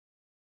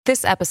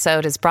This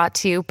episode is brought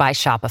to you by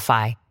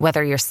Shopify.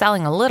 Whether you're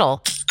selling a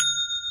little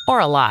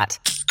or a lot,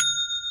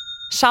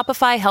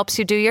 Shopify helps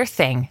you do your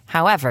thing,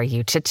 however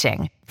you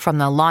cha-ching. From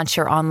the launch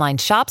your online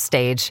shop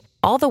stage,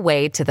 all the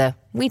way to the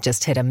we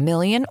just hit 1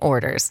 million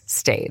orders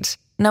stage.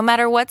 No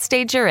matter what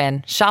stage you're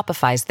in,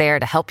 Shopify's there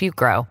to help you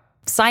grow.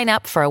 Sign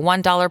up for a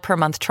 $1 per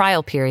month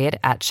trial period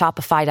at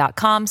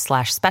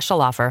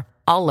shopify.com/special offer,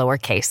 all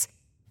lowercase.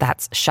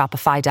 That's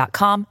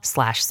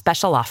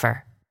shopify.com/special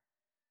offer.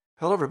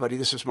 Hello, everybody.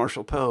 This is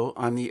Marshall Poe.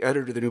 I'm the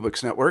editor of the New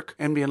Books Network.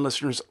 NBN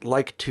listeners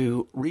like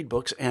to read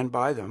books and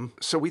buy them.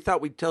 So we thought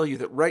we'd tell you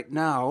that right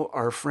now,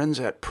 our friends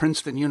at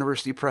Princeton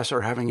University Press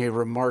are having a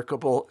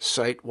remarkable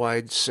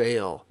site-wide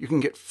sale. You can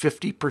get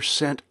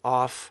 50%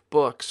 off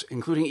books,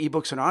 including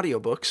ebooks and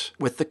audiobooks,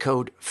 with the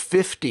code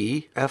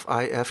 50,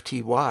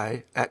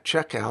 F-I-F-T-Y, at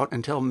checkout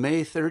until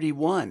May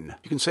 31.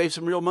 You can save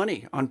some real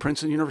money on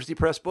Princeton University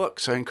Press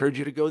books. I encourage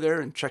you to go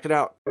there and check it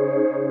out.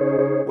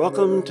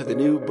 Welcome to the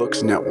New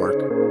Books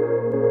Network.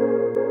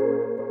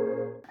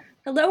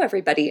 Hello,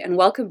 everybody, and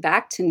welcome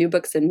back to New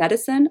Books in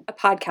Medicine, a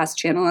podcast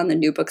channel on the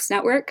New Books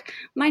Network.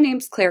 My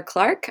name's Claire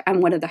Clark. I'm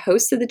one of the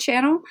hosts of the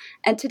channel,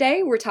 and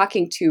today we're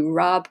talking to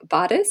Rob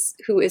Boddice,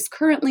 who is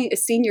currently a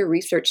senior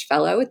research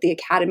fellow at the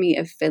Academy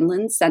of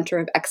Finland's Center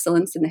of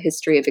Excellence in the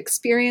History of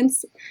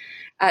Experience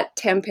at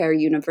Tampere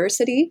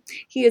University.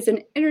 He is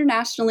an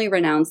internationally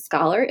renowned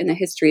scholar in the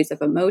histories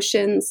of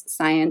emotions,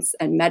 science,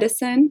 and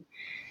medicine.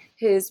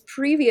 His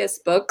previous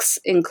books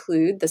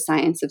include The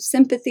Science of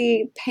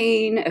Sympathy,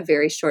 Pain, A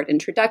Very Short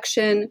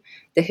Introduction,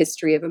 The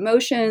History of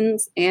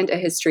Emotions, and A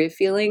History of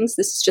Feelings.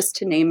 This is just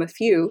to name a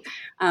few.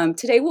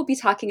 Today we'll be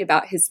talking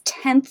about his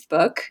 10th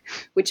book,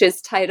 which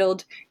is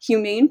titled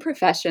Humane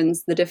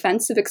Professions, The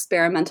Defense of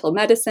Experimental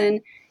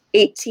Medicine,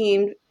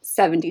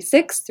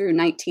 1876 through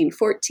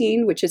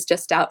 1914, which is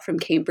just out from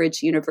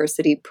Cambridge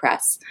University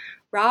Press.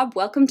 Rob,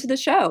 welcome to the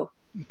show.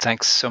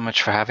 Thanks so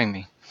much for having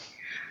me.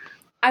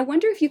 I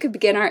wonder if you could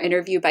begin our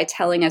interview by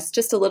telling us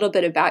just a little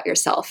bit about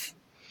yourself.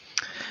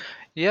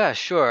 Yeah,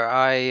 sure.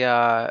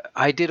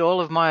 I did all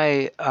of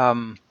my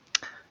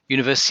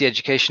university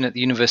education at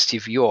the University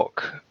of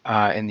York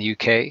in the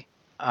UK,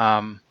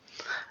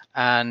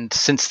 and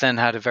since then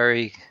had a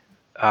very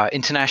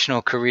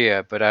international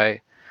career.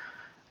 But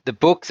the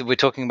book that we're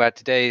talking about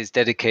today is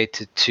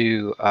dedicated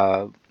to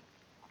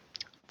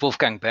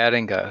Wolfgang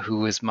Behringer, who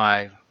was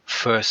my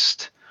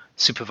first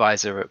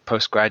supervisor at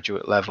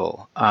postgraduate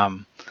level.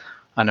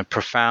 And a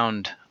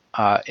profound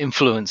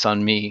influence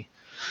on me.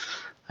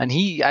 And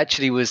he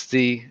actually was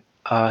he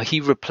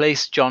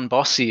replaced John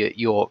Bossy at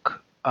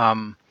York.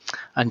 And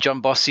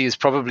John Bossy is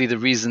probably the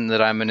reason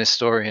that I'm an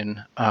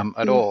historian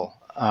at all.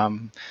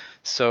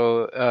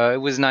 So it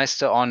was nice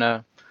to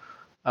honor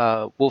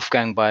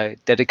Wolfgang by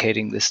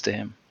dedicating this to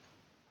him.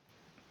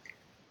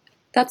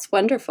 That's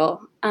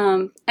wonderful.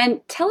 And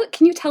can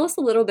you tell us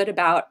a little bit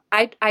about,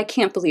 I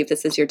can't believe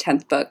this is your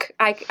 10th book.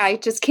 I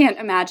just can't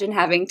imagine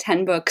having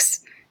 10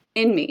 books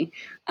in me.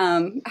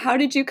 How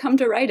did you come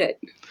to write it?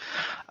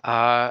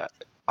 I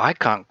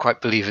can't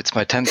quite believe it's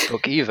my 10th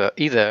book either.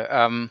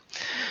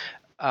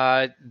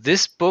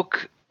 This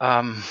book,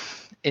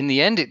 in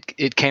the end,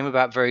 it came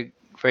about very,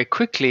 very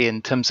quickly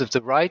in terms of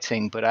the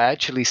writing, but I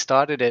actually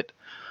started it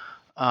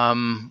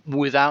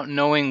without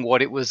knowing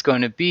what it was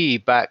going to be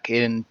back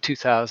in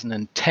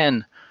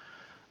 2010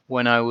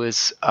 when I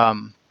was a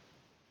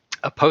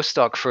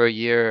postdoc for a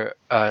year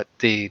at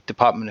the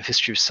Department of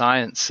History of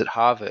Science at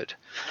Harvard.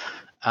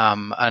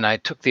 And I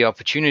took the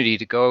opportunity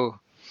to go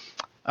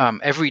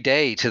every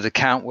day to the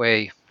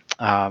Countway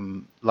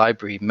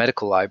library,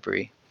 medical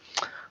library,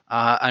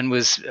 and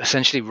was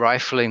essentially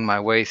rifling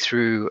my way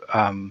through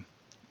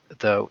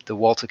the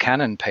Walter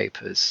Cannon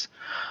papers,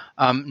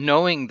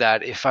 knowing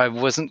that if I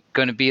wasn't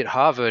going to be at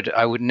Harvard,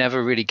 I would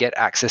never really get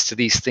access to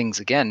these things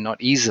again,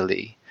 not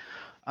easily.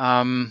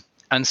 And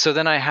so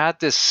then I had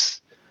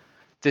this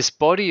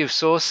body of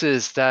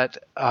sources that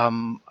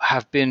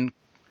have been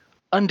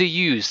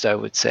underused, I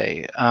would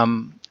say,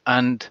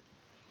 and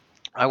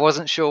I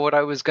wasn't sure what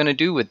I was going to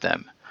do with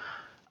them.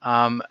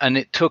 And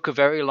it took a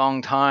very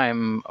long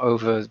time,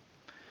 over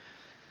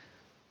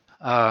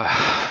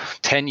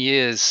 10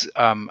 years,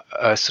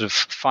 sort of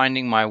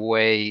finding my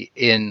way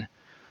in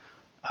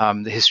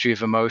the history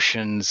of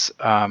emotions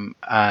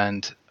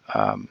and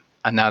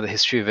now the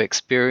history of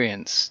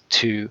experience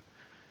to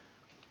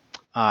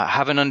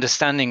have an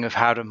understanding of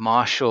how to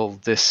marshal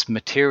this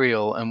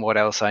material and what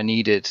else I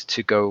needed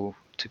to go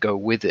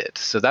with it.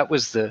 So that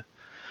was the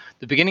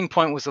beginning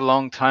point was a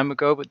long time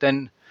ago, but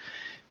then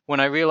when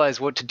I realized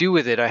what to do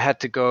with it, I had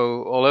to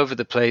go all over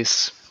the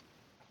place.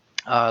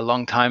 A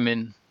long time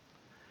in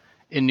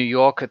New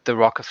York at the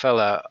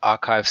Rockefeller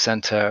Archive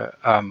Center,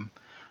 and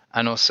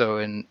also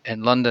in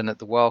London at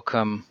the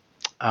Wellcome,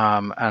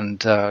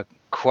 and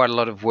quite a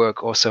lot of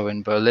work also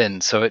in Berlin.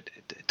 So it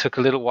took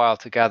a little while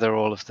to gather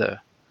all of the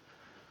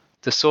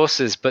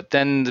sources, but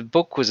then the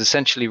book was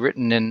essentially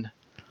written in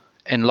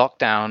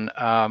lockdown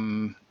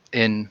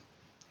in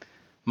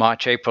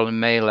March, April,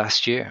 and May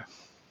last year.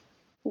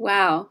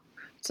 Wow.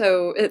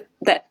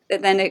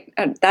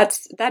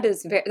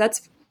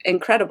 That's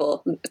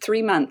incredible.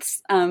 3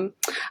 months.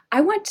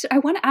 I want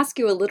to ask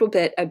you a little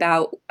bit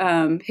about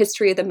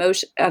history of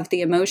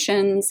the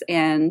emotions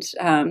and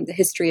the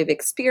history of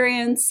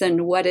experience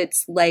and what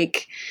it's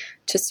like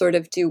to sort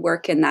of do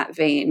work in that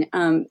vein.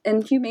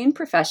 In humane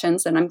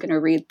professions, and I'm going to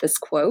read this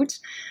quote.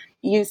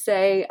 You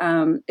say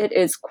it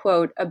is,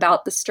 quote,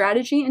 about the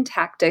strategy and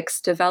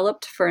tactics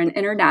developed for an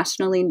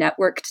internationally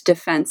networked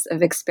defense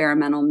of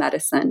experimental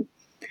medicine.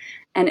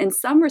 And in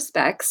some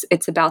respects,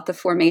 it's about the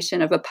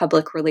formation of a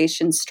public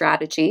relations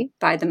strategy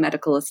by the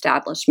medical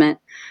establishment,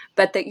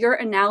 but that your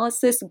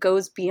analysis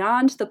goes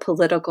beyond the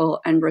political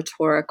and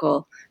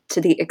rhetorical to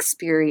the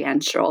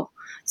experiential.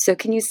 So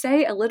can you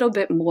say a little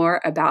bit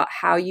more about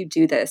how you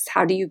do this?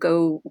 How do you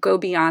go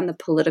beyond the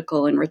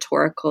political and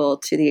rhetorical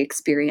to the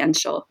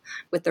experiential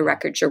with the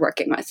records you're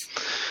working with?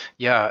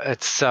 Yeah,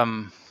 it's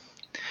a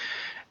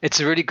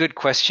really good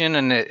question,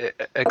 and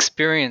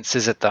experience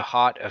is at the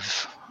heart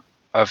of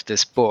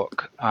this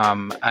book,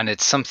 and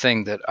it's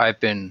something that I've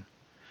been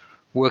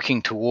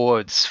working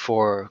towards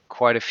for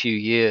quite a few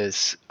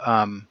years,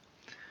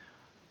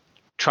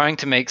 trying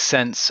to make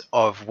sense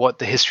of what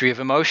the history of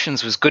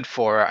emotions was good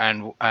for,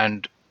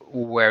 and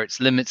where its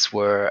limits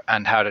were,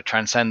 and how to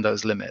transcend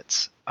those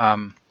limits,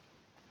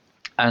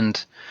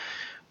 and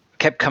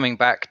kept coming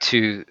back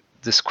to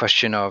this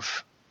question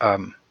of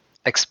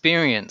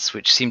experience,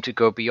 which seemed to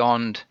go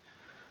beyond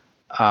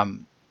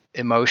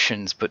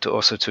emotions, but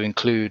also to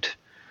include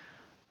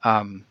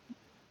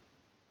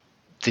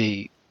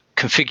the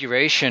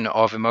configuration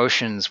of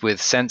emotions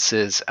with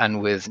senses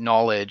and with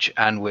knowledge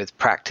and with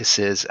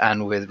practices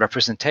and with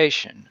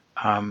representation,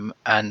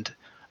 and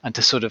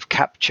to sort of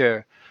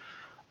capture,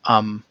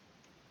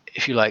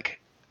 if you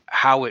like,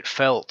 how it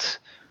felt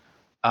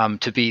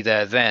to be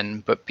there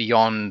then, but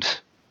beyond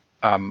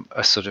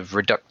a sort of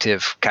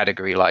reductive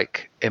category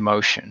like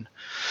emotion.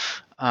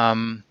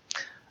 And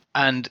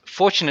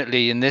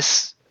fortunately, in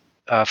this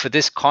for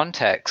this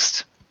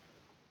context,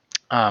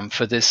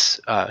 for this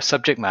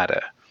subject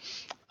matter,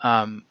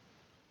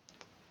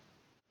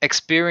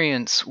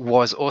 experience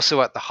was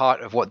also at the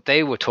heart of what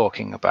they were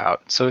talking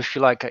about. So if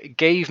you like, it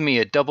gave me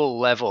a double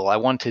level. I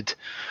wanted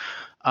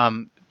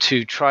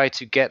to try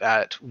to get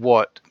at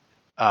what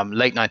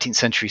late 19th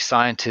century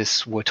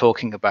scientists were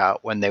talking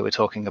about when they were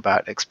talking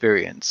about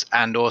experience,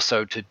 and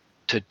also to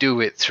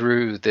do it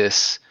through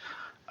this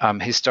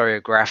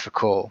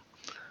historiographical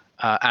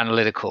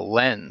analytical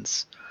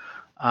lens.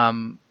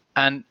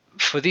 And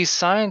for these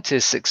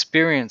scientists,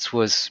 experience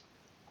was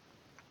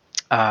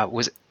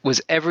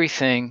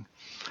everything,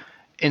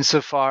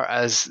 insofar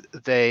as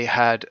they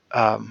had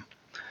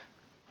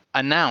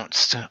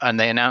announced, and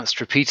they announced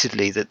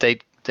repeatedly, that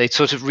they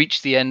sort of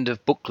reached the end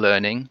of book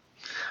learning,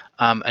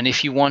 and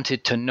if you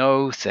wanted to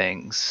know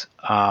things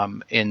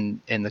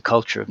in the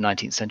culture of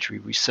 19th century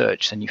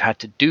research, then you had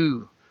to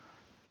do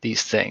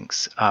these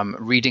things.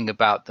 Reading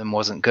about them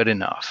wasn't good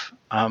enough,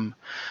 and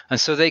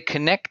so they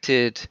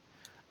connected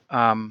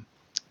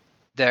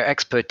their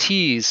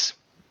expertise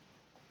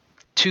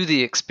to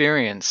the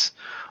experience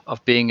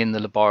of being in the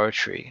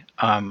laboratory,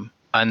 and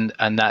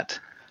that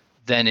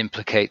then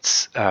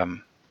implicates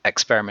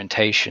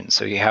experimentation.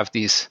 So you have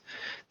these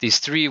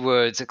three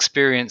words: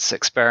 experience,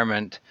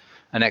 experiment,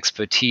 and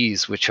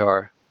expertise, which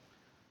are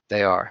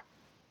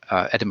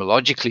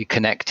etymologically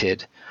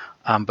connected,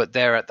 but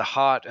they're at the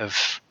heart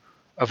of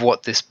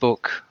what this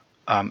book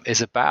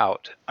is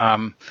about.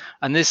 And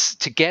this,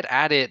 to get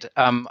at it,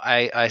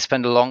 I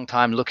spend a long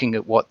time looking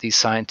at what these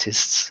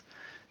scientists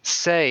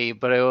say,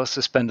 but I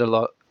also spend a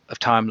lot of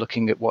time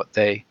looking at what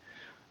they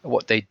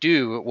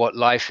do, at what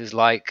life is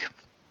like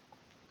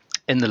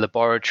in the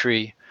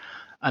laboratory,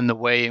 and the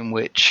way in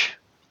which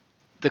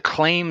the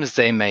claims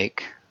they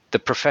make, the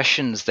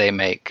professions they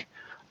make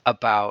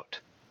about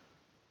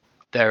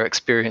their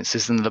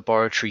experiences in the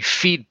laboratory,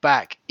 feed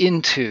back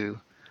into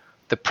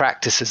the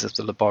practices of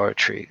the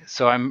laboratory.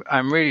 So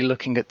I'm really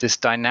looking at this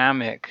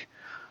dynamic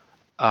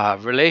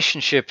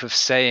relationship of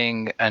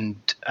saying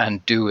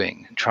and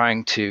doing,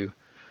 trying to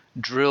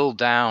drill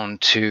down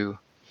to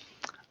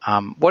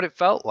what it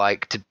felt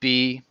like to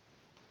be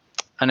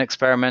an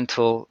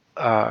experimental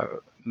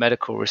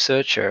medical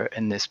researcher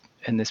in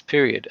this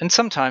period. And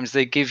sometimes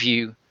they give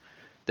you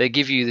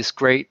these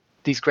great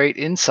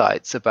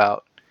insights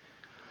about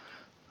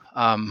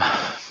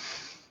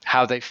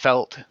how they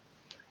felt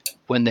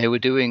when they were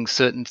doing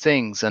certain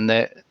things, and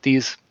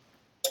these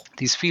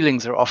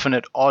feelings are often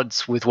at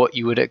odds with what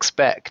you would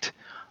expect.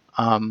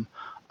 And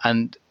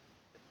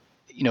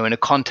in a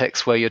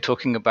context where you're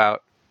talking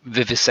about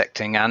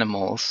vivisecting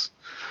animals,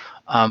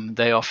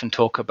 they often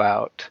talk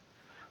about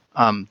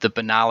the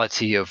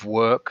banality of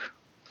work,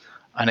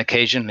 and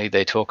occasionally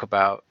they talk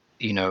about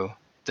the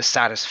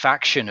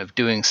satisfaction of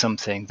doing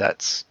something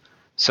that's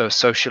so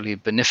socially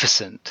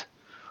beneficent.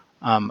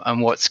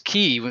 And what's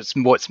key,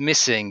 what's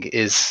missing,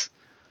 is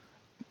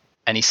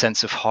any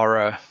sense of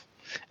horror,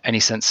 any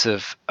sense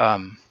of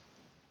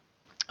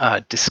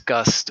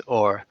disgust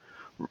or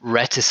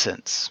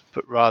reticence,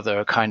 but rather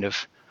a kind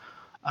of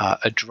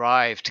a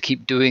drive to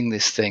keep doing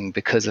this thing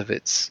because of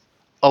its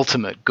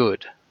ultimate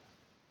good.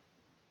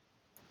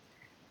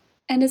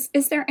 And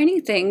is there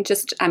anything,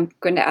 just I'm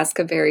going to ask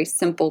a very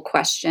simple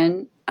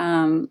question.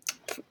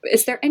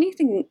 Is there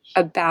anything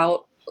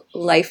about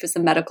life as a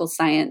medical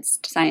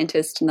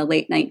scientist in the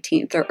late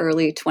 19th or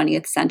early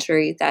 20th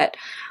century that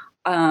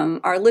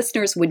our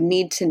listeners would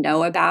need to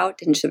know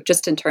about, and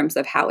just in terms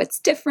of how it's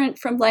different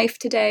from life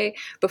today,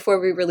 before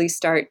we really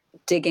start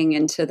digging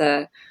into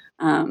the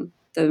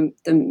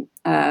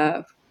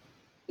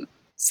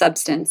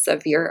substance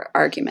of your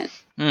argument?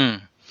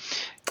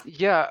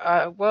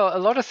 Yeah, well, a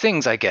lot of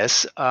things, I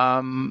guess.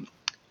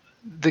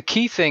 The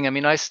key thing, I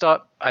mean, I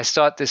start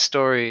this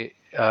story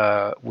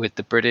with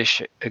the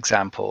British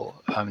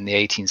example in the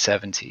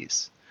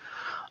 1870s,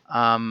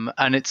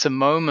 and it's a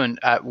moment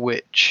at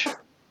which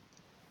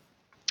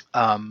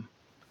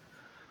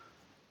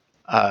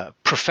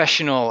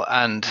professional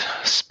and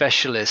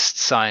specialist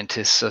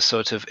scientists are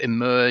sort of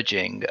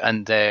emerging,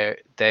 and they're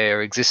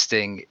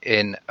existing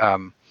in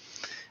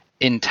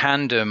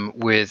tandem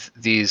with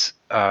these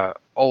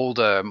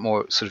older,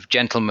 more sort of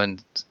gentleman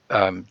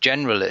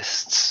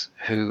generalists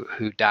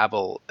who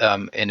dabble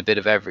in a bit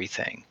of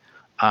everything.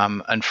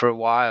 And for a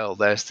while,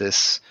 there's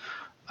this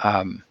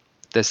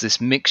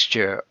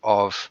mixture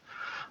of,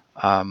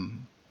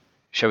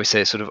 shall we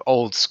say, sort of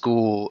old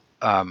school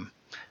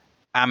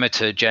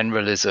amateur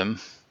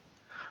generalism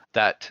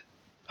that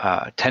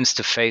tends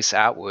to face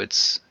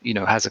outwards,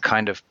 has a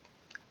kind of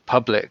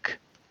public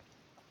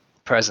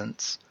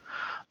presence,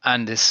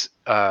 and this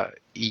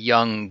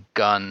young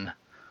gun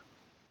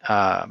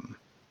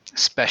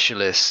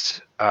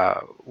specialist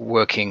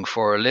working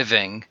for a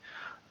living,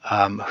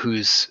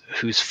 whose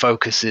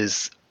focus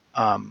is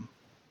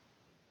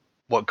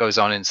what goes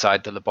on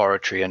inside the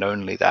laboratory and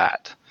only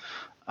that.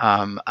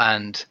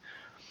 And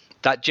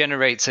that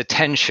generates a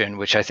tension,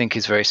 which I think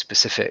is very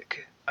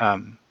specific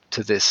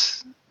to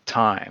this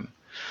time.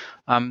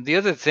 The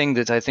other thing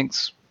that I think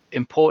is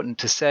important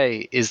to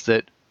say is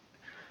that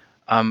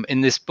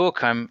in this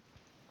book, I'm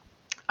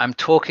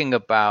talking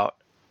about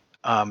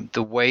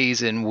the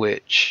ways in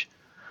which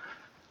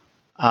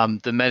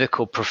the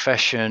medical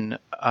profession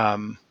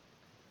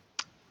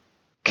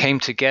came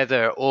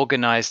together,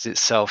 organized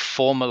itself,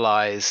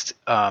 formalized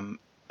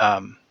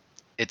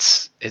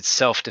its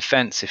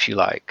self-defense, if you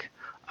like.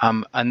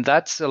 And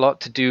that's a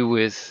lot to do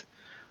with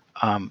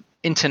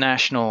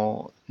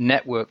international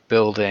network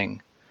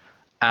building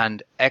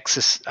and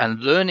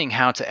learning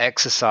how to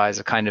exercise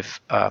a kind of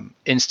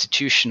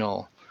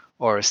institutional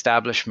or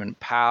establishment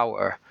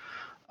power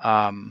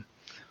out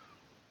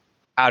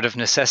of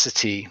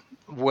necessity,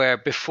 where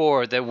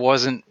before there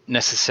wasn't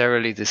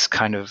necessarily this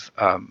kind of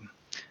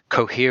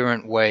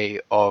coherent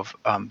way of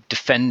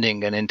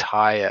defending an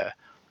entire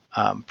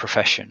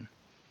profession.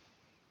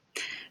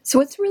 So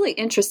what's really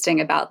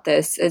interesting about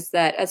this is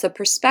that as a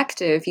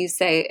perspective, you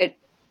say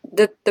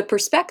the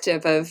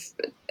perspective of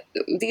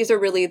these are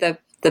really the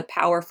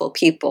powerful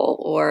people,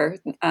 or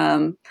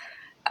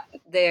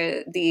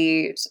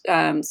the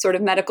sort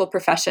of medical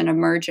profession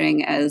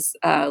emerging as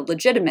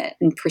legitimate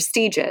and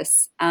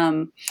prestigious.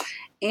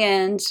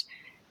 And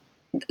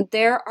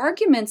their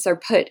arguments are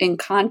put in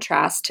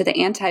contrast to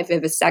the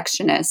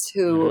anti-vivisectionists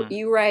who,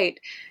 you write,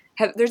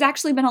 there's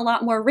actually been a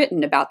lot more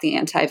written about the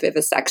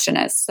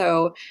anti-vivisectionists.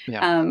 So,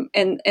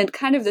 in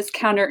kind of this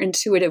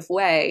counterintuitive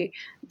way,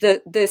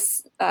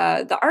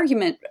 the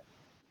argument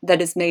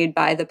that is made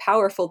by the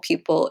powerful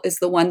people is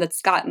the one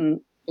that's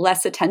gotten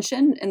less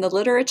attention in the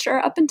literature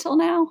up until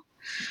now.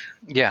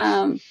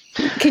 Yeah.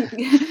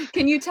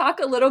 Can you talk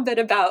a little bit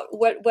about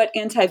what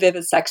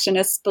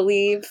anti-vivisectionists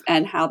believe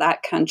and how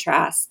that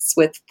contrasts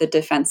with the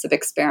defense of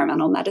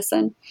experimental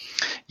medicine?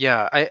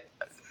 Yeah.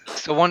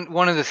 So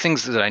one of the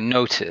things that I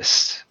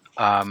noticed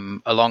a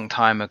long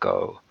time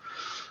ago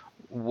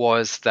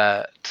was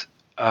that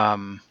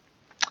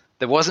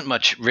there wasn't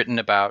much written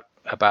about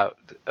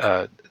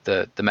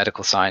the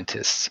medical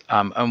scientists,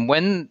 and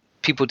when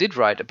people did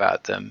write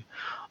about them,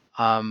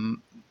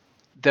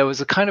 there was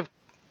a kind of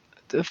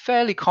a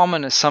fairly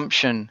common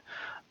assumption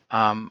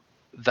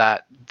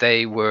that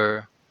they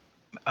were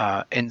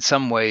in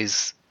some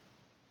ways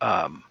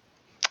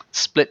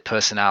split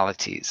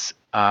personalities,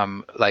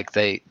 like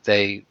they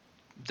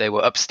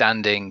were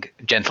upstanding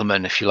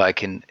gentlemen, if you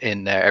like,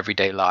 in their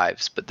everyday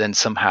lives, but then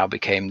somehow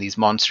became these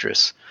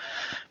monstrous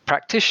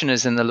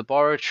practitioners in the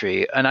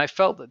laboratory. And I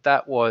felt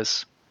that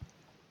was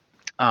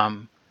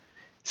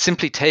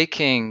simply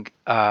taking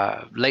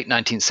late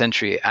 19th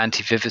century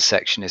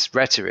anti-vivisectionist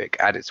rhetoric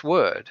at its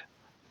word.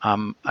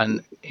 And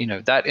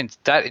that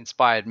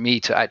inspired me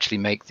to actually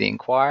make the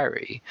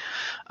inquiry.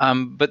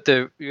 But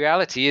the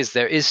reality is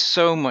there is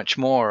so much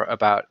more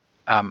about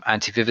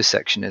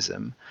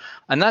anti-vivisectionism,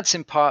 and that's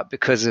in part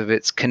because of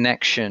its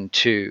connection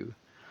to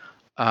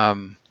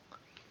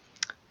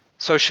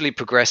socially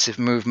progressive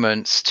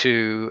movements,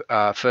 to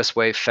first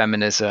wave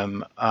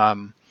feminism,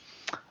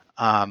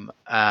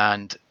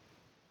 and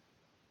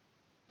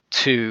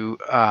to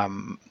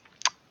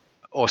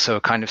also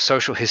a kind of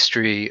social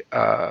history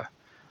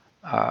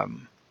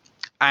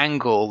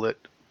angle that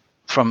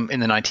from in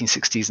the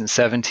 1960s and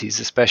 70s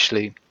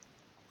especially,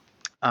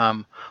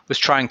 was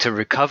trying to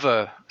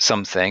recover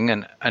something,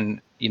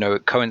 and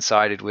it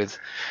coincided with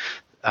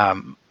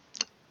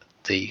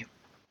the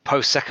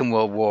post-Second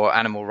World War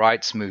animal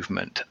rights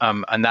movement,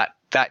 and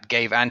that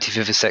gave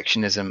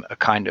anti-vivisectionism a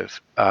kind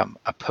of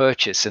a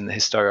purchase in the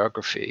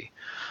historiography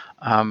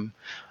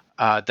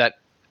that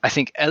I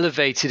think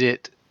elevated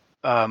it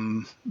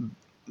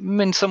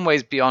in some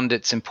ways beyond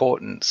its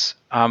importance.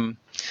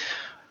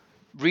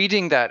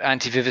 Reading that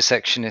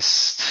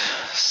anti-vivisectionist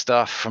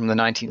stuff from the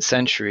 19th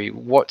century,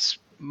 what's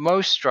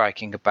most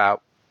striking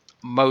about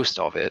most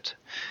of it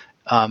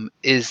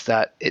is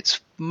that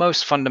its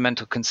most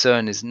fundamental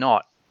concern is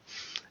not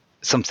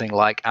something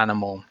like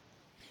animal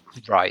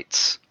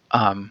rights,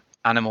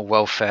 animal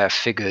welfare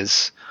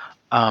figures,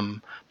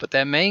 but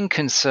their main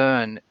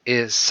concern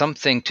is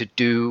something to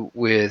do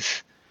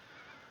with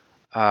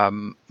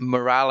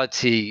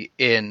morality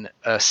in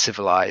a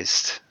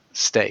civilized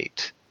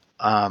state.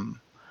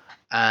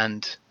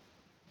 And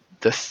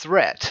the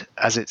threat,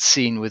 as it's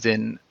seen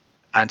within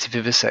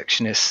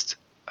anti-vivisectionist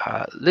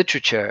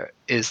literature,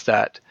 is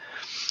that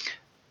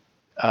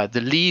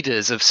the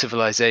leaders of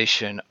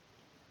civilization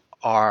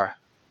are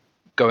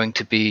going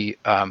to be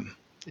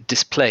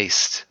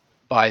displaced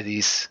by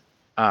these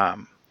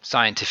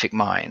scientific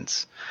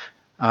minds.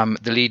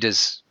 The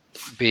leaders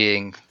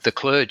being the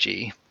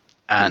clergy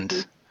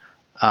and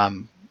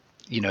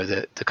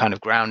the kind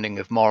of grounding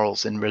of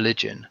morals in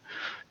religion,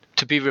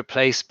 to be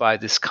replaced by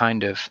this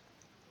kind of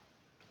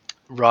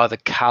rather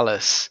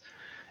callous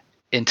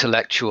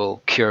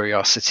intellectual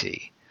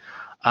curiosity.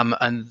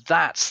 And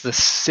that's the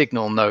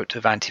signal note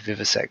of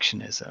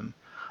anti-vivisectionism.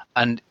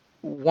 And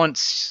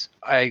once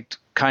I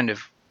kind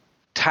of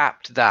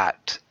tapped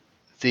that,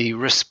 the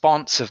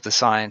response of the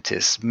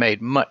scientists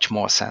made much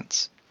more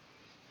sense.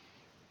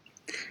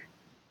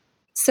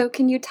 So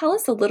can you tell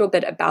us a little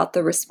bit about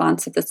the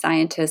response of the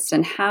scientists,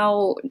 and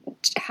how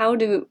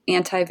do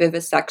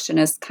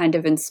anti-vivisectionists kind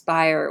of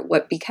inspire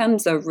what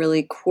becomes a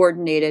really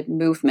coordinated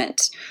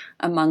movement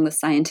among the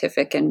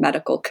scientific and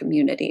medical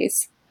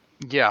communities?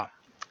 Yeah.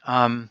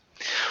 Well,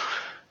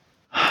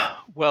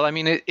 I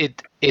mean, the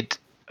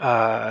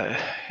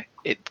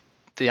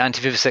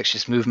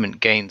anti-vivisectionist movement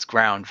gains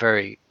ground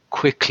very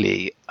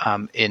quickly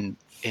in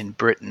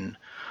Britain,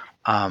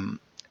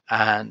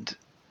 and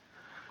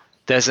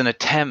there's an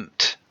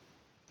attempt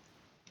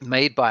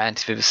made by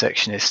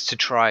anti-vivisectionists to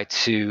try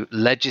to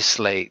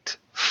legislate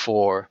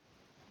for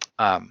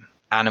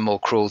animal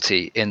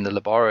cruelty in the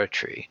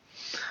laboratory,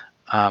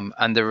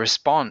 and the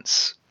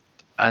response,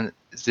 and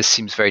this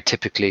seems very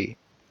typically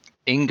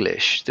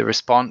English, the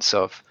response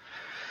of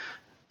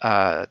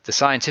the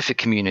scientific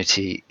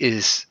community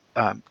is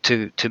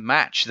to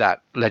match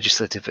that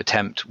legislative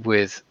attempt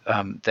with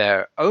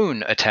their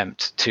own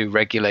attempt to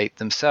regulate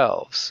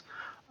themselves.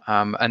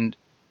 And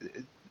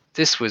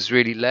this was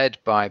really led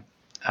by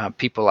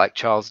people like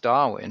Charles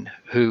Darwin,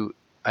 who,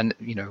 and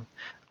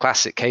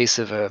classic case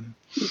of a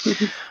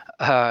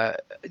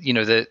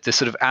the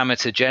sort of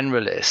amateur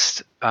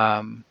generalist,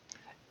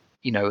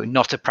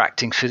 not a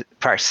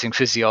practicing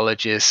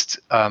physiologist,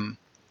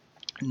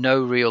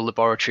 no real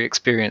laboratory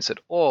experience at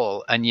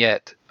all, and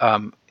yet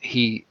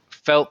he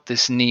felt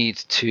this need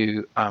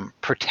to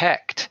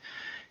protect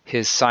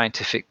his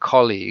scientific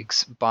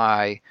colleagues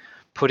by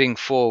putting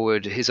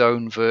forward his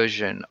own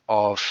version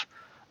of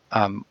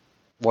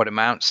what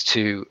amounts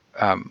to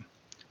a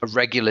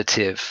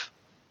regulative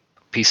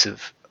piece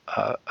of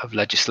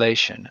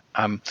legislation.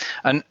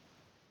 And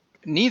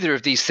neither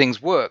of these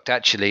things worked,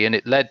 actually, and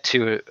it led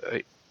to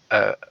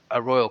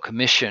a royal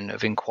commission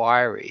of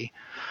inquiry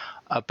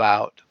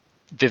about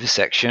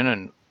vivisection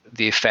and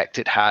the effect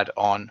it had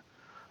on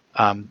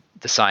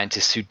the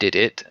scientists who did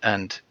it,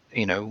 and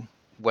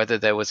whether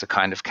there was a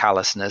kind of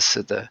callousness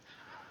at the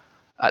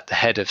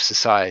head of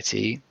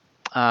society.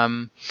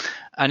 And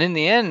in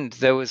the end,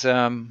 there was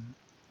an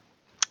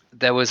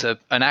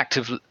act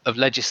of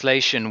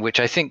legislation which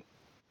I think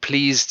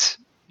pleased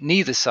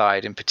neither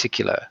side in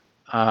particular,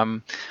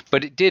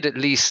 but it did at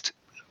least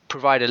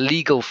provide a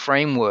legal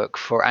framework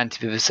for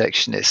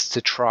anti-vivisectionists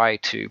to try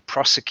to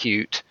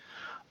prosecute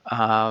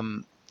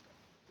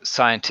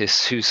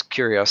scientists whose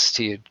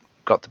curiosity had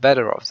got the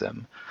better of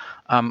them.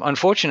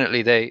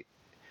 Unfortunately,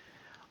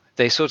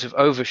 they sort of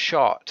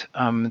overshot.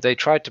 They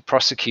tried to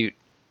prosecute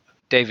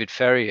David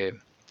Ferrier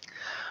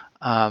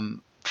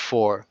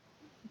for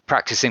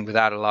practicing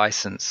without a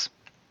license,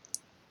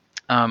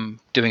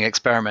 doing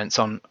experiments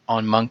on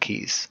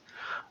monkeys,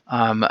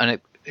 and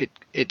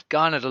it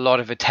garnered a lot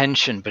of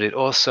attention, but it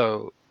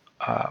also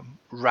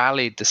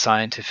rallied the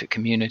scientific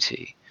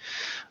community.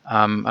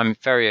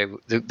 Ferrier,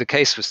 the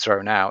case was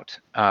thrown out,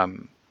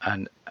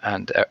 and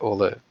all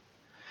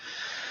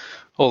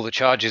the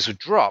charges were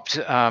dropped,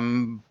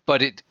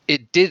 but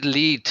it did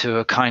lead to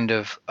a kind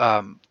of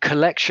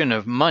collection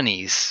of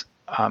monies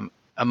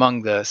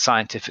among the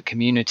scientific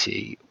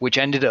community, which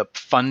ended up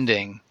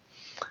funding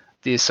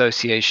the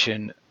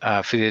Association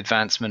for the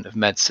Advancement of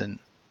Medicine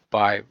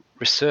by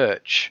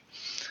Research,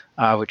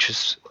 which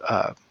was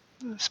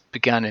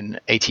began in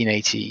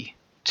 1880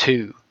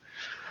 II,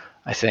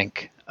 I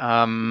think.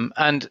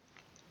 And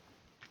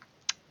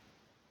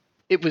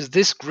it was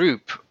this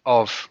group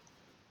of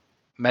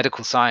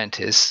medical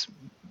scientists,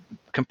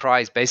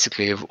 comprised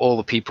basically of all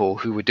the people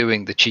who were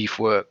doing the chief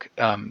work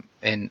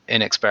in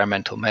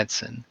experimental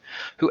medicine,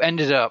 who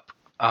ended up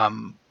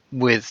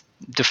with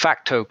de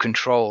facto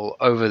control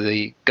over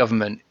the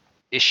government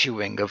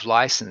issuing of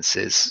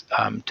licenses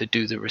to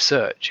do the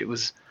research. It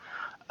was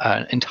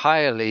an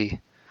entirely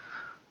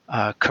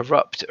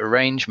corrupt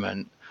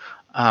arrangement,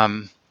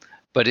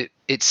 but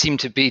it seemed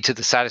to be to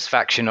the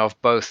satisfaction of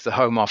both the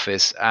Home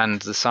Office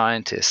and the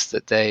scientists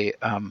that they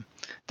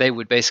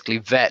would basically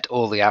vet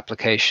all the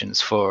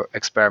applications for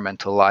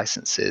experimental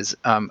licenses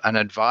and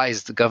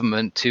advise the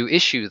government to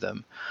issue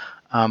them.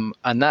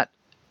 And that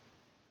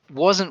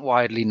wasn't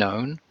widely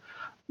known.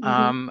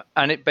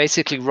 And it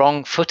basically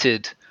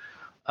wrong-footed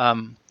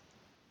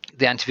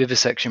the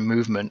anti-vivisection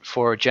movement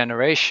for a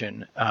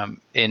generation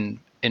in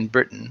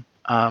Britain,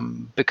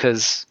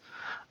 because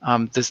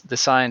the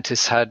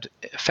scientists had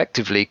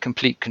effectively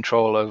complete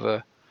control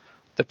over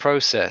the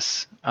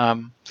process.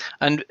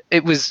 And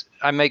it was,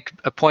 I make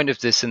a point of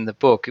this in the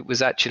book, it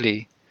was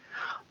actually,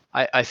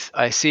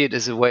 I see it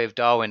as a way of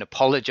Darwin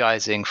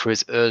apologizing for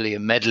his earlier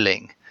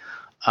meddling,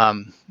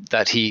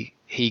 that he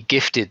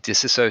gifted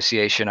this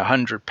association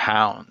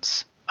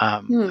 £100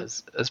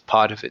 as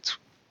part of its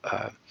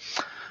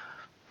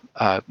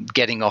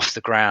getting off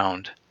the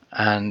ground.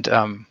 And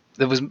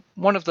that was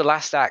one of the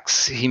last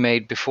acts he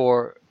made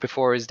before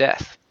his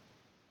death.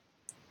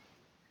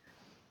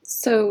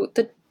 So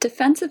the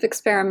defense of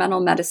experimental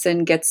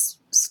medicine gets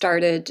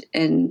started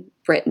in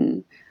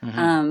Britain,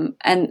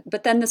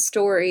 but then the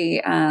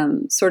story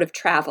sort of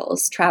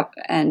travels,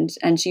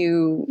 and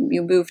you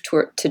move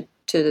to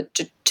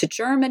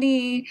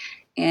Germany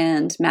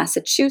and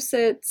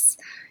Massachusetts.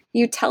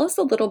 You tell us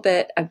a little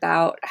bit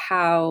about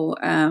how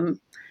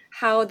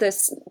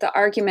the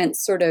argument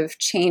sort of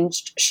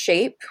changed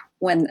shape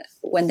when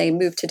they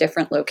moved to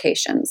different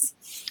locations.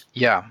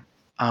 Yeah.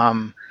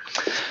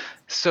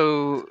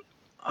 So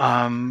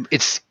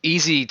it's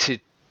easy to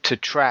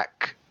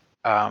track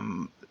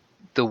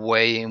the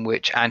way in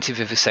which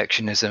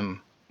anti-vivisectionism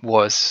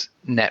was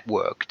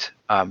networked.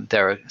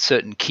 There are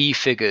certain key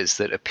figures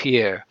that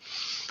appear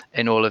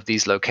in all of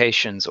these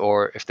locations,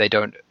 or if they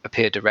don't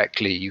appear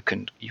directly, you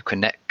can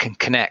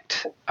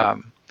connect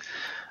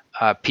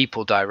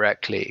people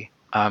directly.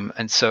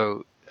 And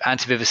so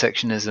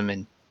anti-vivisectionism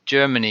in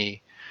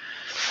Germany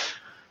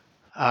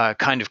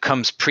kind of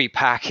comes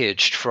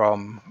pre-packaged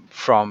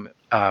from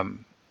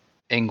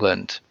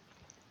England,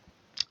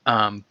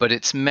 but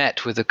it's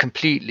met with a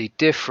completely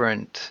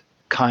different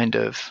kind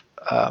of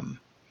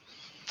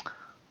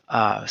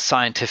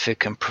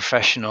scientific and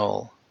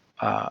professional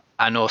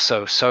and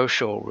also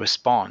social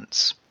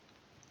response,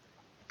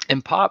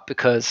 in part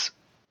because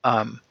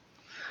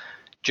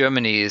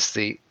Germany is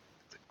the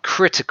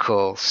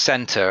critical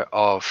center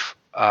of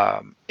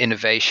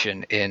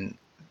innovation in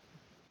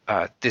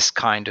this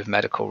kind of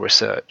medical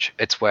research.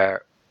 It's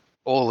where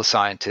all the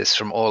scientists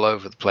from all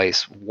over the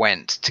place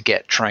went to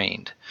get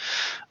trained.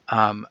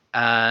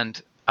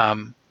 And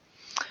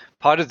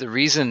part of the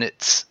reason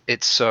it's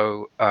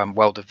so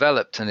well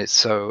developed and it's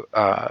so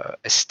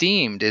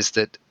esteemed is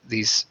that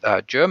these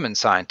German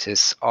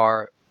scientists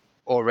are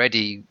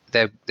already,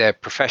 they're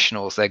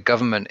professionals, they're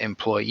government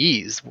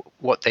employees.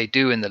 What they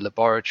do in the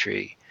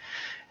laboratory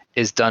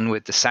is done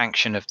with the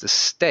sanction of the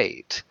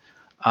state,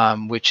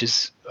 which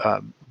is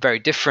very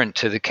different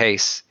to the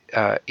case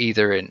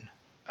either in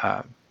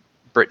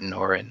Britain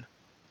or in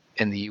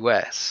the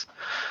US.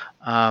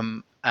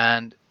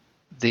 And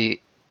the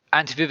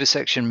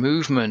anti-vivisection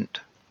movement,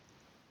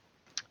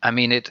 I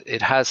mean,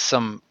 it has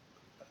some,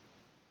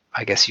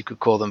 I guess you could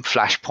call them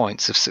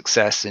flashpoints of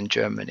success in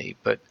Germany,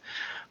 but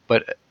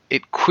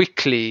it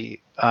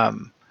quickly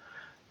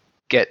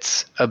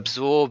gets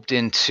absorbed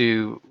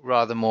into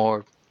rather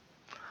more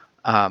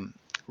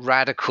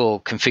radical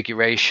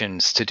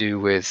configurations to do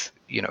with,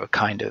 a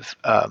kind of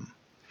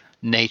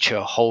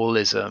nature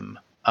holism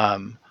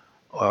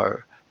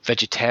or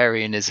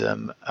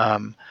vegetarianism,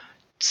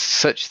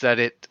 such that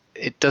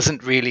it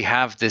doesn't really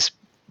have this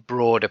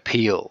broad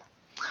appeal.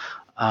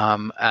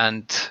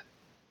 And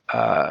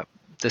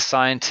the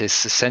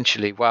scientists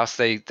essentially, whilst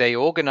they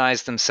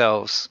organize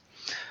themselves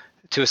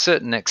to a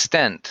certain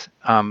extent,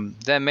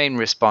 their main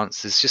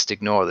response is just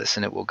ignore this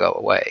and it will go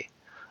away.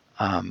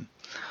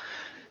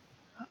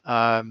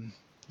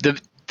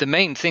 The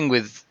main thing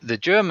with the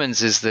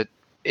Germans is that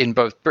in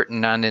both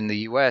Britain and in the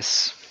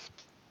US,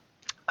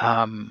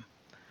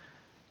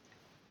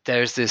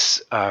 there's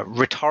this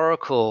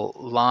rhetorical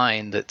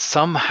line that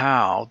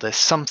somehow there's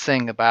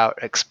something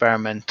about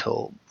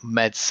experimental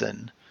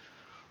medicine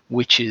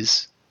which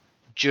is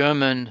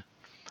German,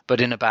 but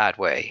in a bad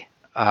way.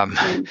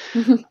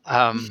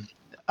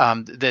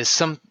 There's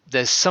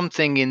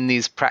something in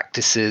these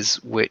practices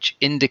which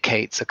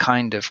indicates a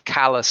kind of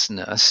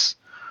callousness,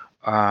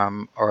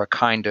 or a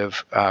kind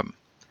of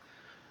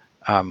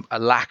a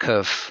lack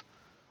of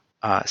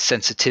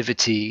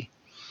sensitivity,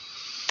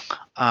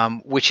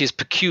 which is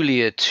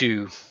peculiar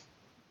to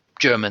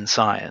German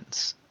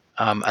science.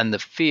 And the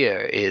fear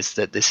is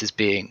that this is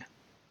being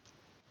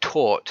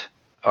taught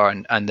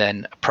and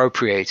then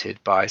appropriated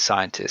by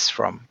scientists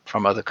from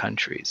other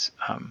countries.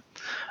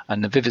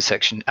 And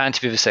the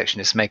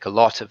anti-vivisectionists make a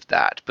lot of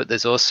that. But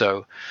there's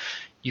also,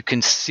 you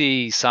can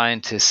see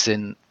scientists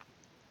in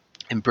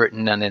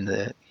Britain and in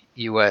the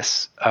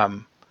US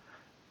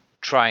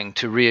trying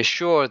to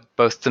reassure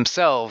both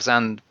themselves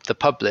and the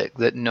public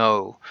that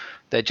no,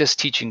 they're just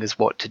teaching us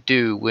what to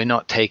do. We're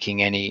not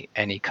taking any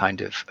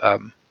kind of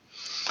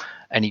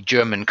any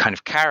German kind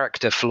of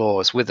character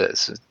flaws with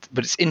us.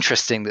 But it's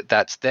interesting that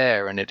that's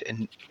there and it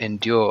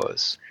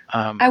endures.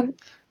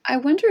 I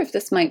wonder if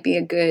this might be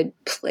a good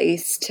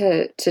place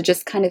to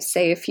just kind of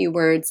say a few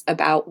words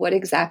about what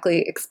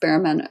exactly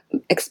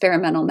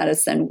experimental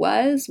medicine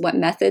was. What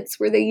methods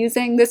were they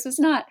using? This is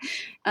not.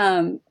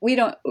 We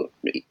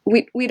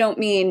don't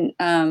mean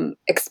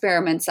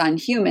experiments on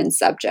human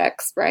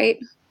subjects, right?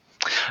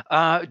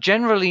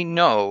 Generally,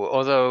 no.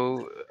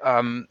 Although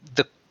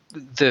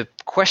the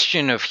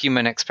question of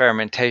human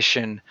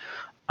experimentation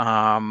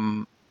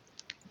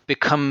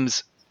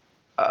becomes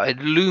it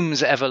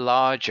looms ever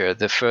larger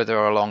the further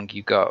along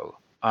you go.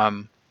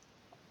 And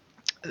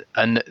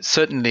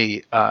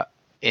certainly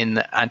in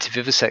the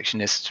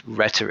anti-vivisectionist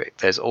rhetoric,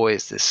 there's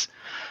always this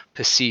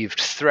perceived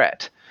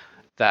threat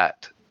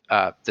that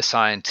the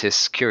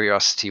scientists'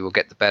 curiosity will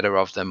get the better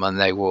of them and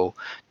they will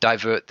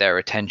divert their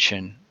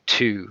attention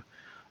to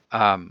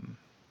the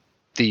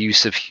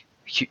use of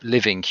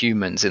living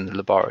humans in the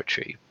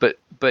laboratory. But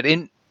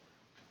in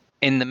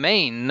the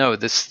main, no,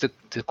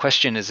 the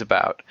question is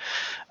about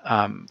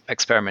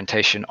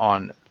experimentation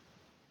on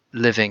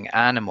living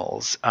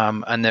animals.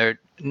 And there are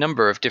a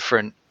number of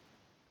different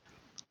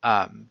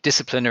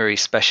disciplinary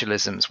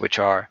specialisms which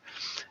are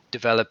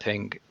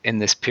developing in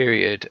this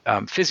period.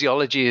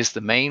 Physiology is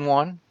the main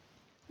one,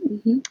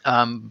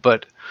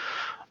 but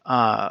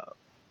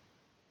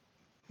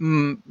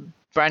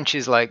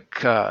branches like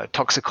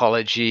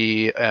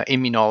toxicology,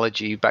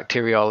 immunology,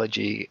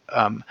 bacteriology,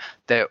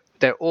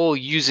 they're all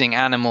using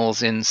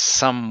animals in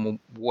some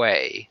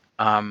way.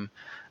 I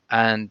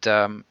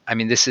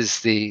mean, this is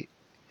the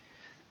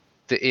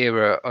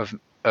era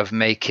of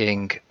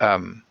making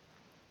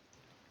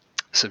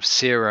sort of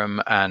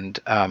serum and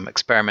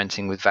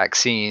experimenting with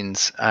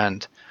vaccines.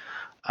 And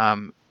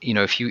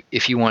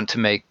if you want to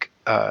make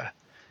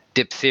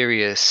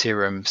diphtheria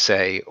serum,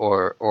 say,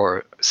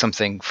 or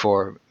something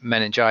for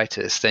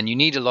meningitis, then you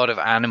need a lot of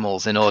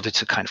animals in order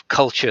to kind of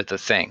culture the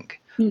thing.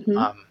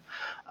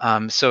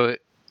 So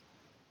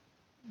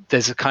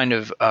there's a kind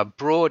of a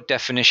broad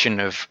definition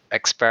of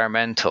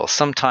experimental.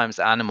 Sometimes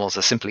animals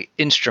are simply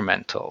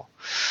instrumental.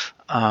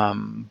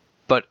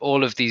 But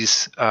all of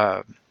these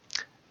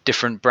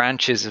different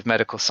branches of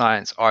medical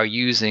science are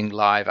using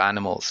live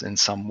animals in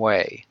some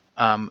way.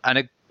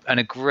 And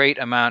a great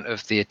amount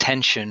of the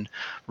attention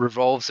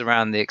revolves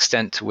around the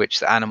extent to which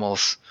the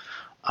animals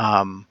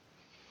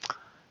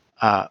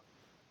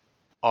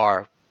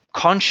are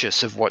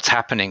conscious of what's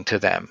happening to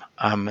them.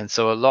 And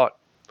so a lot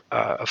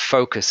of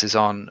focus is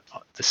on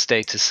the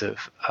status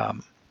of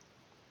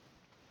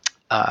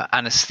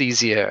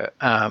anesthesia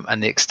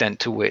and the extent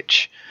to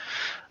which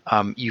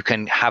you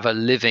can have a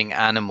living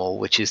animal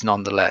which is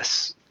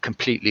nonetheless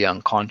completely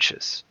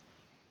unconscious.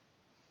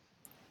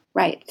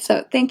 Right.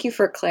 So thank you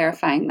for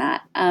clarifying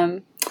that.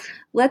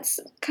 Let's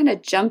kind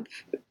of jump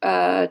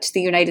to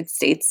the United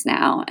States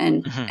now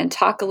and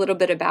talk a little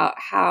bit about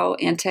how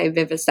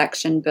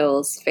anti-vivisection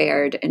bills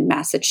fared in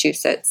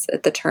Massachusetts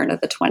at the turn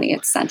of the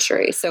 20th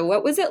century. So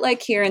what was it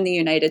like here in the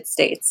United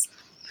States?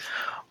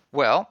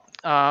 Well,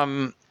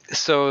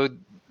 so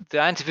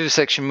the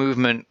anti-vivisection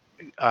movement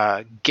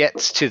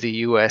gets to the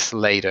U.S.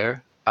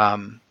 later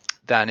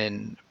than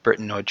in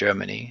Britain or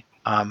Germany.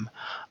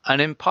 And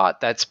in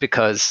part, that's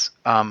because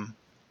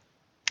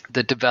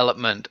the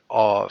development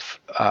of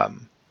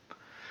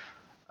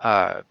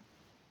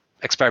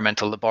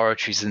experimental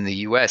laboratories in the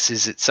US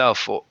is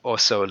itself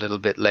also a little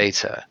bit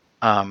later.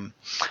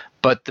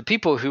 But the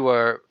people who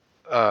are,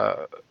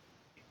 at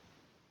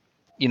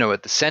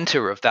the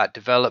center of that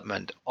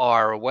development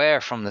are aware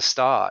from the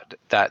start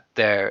that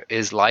there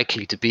is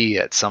likely to be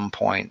at some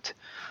point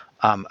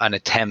an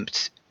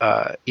attempt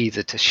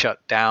either to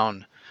shut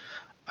down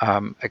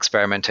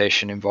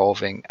experimentation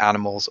involving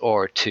animals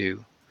or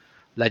to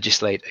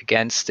legislate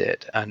against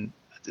it. And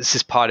this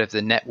is part of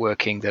the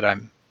networking that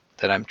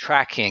I'm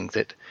tracking,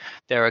 that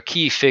there are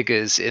key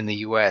figures in the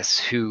US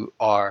who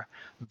are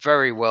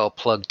very well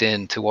plugged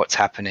into what's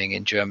happening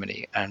in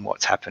Germany and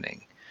what's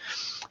happening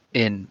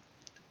in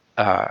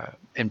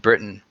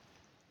Britain.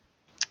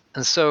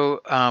 And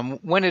so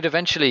when it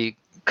eventually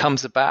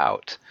comes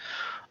about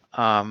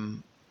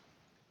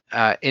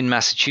in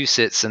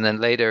Massachusetts and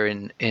then later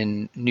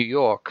in New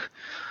York,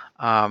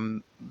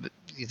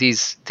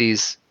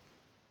 these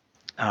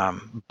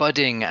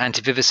budding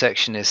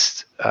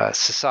anti-vivisectionist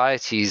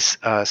societies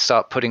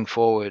start putting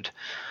forward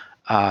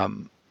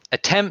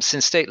attempts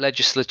in state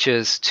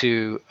legislatures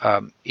to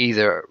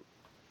either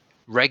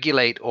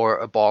regulate or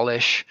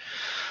abolish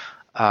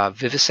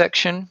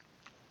vivisection.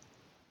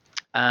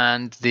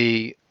 and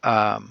the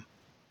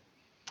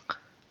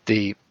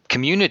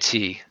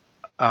community,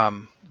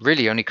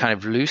 really only kind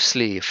of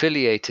loosely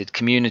affiliated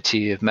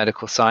community of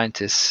medical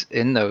scientists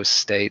in those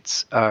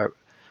states,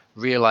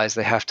 realize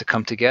they have to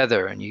come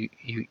together, and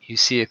you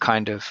see a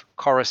kind of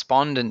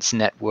correspondence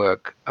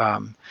network.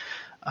 In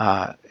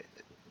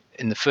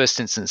the first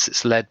instance,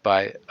 it's led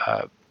by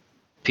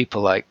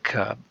people like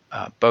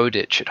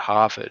Boddice at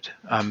Harvard,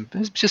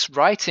 just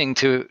writing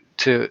to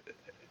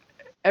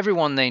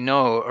everyone they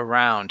know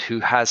around who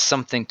has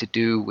something to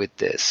do with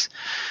this,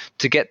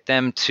 to get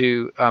them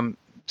to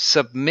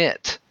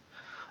submit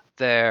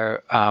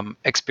their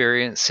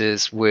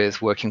experiences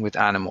with working with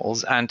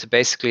animals, and to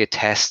basically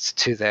attest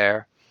to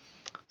their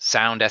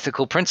sound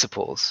ethical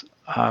principles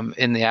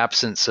in the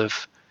absence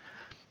of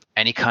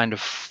any kind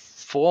of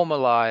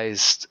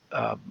formalized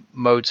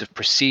modes of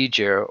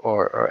procedure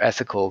or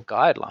ethical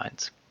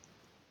guidelines.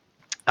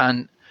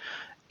 And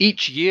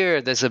each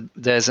year there's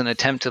an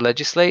attempt to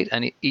legislate,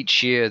 and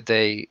each year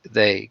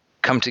they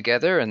come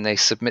together and they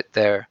submit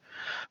their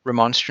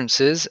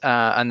remonstrances,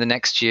 and the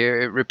next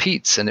year it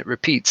repeats and it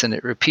repeats and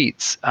it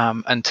repeats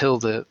until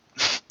the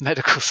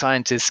medical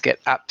scientists get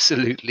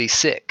absolutely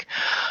sick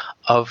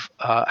of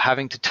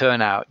having to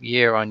turn out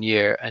year on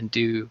year and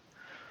do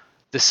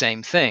the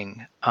same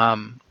thing.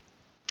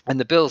 And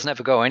the bills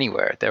never go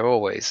anywhere. They're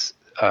always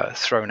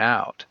thrown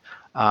out.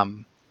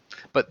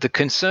 But the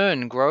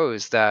concern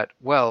grows that,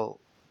 well,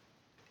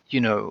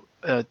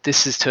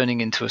 this is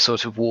turning into a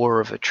sort of war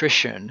of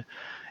attrition.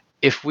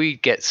 If we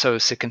get so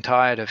sick and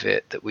tired of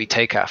it that we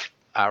take our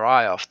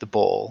eye off the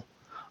ball,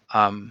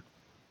 then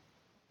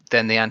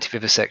the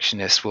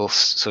anti-vivisectionists will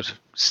sort of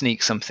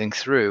sneak something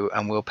through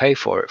and we'll pay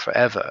for it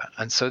forever.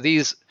 And so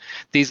these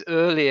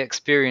early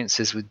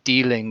experiences with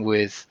dealing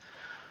with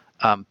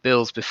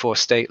bills before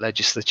state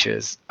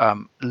legislatures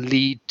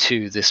lead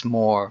to this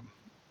more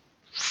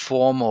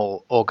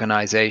formal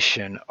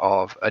organization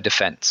of a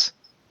defense.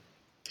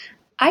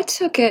 I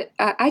took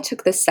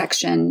this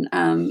section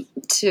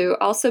to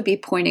also be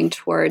pointing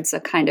towards a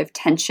kind of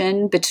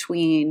tension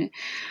between,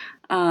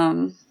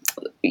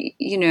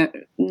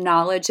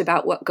 knowledge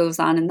about what goes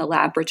on in the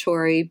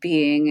laboratory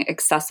being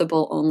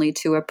accessible only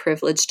to a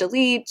privileged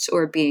elite,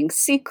 or being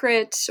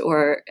secret,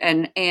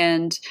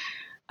 and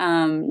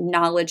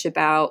knowledge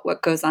about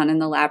what goes on in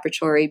the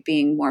laboratory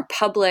being more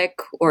public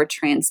or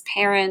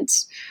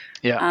transparent.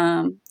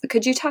 Yeah.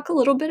 Could you talk a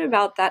little bit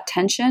about that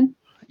tension?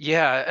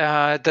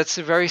 Yeah, that's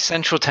a very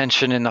central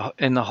tension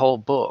in the whole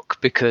book,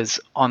 because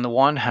on the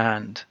one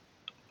hand,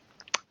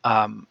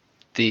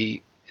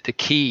 the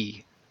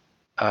key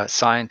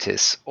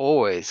scientists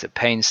always at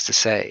pains to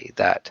say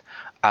that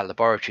our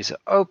laboratories are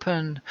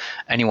open.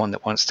 Anyone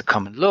that wants to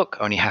come and look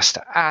only has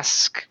to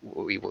ask.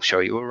 We will show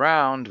you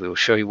around. We will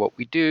show you what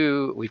we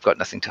do. We've got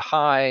nothing to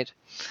hide.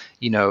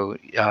 No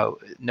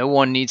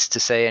one needs to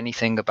say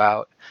anything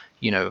about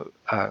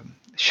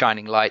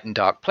shining light in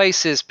dark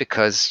places,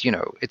 because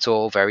it's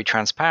all very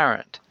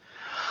transparent.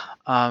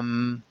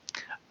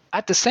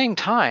 At the same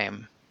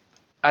time,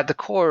 at the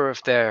core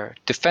of their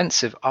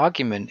defensive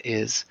argument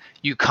is,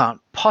 you can't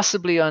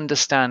possibly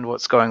understand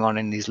what's going on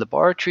in these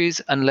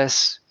laboratories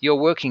unless you're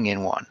working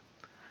in one.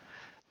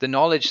 The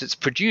knowledge that's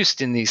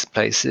produced in these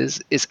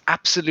places is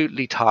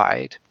absolutely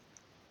tied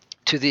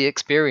to the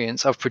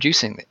experience of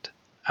producing it,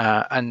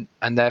 and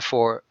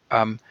therefore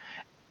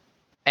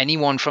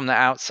anyone from the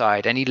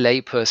outside, any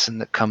layperson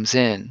that comes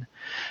in,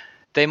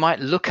 they might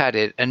look at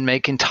it and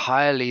make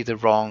entirely the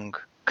wrong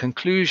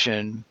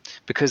conclusion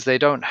because they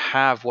don't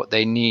have what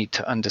they need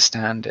to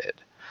understand it.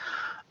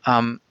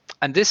 And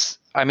this,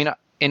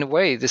 in a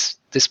way, this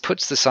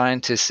puts the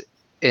scientists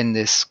in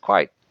this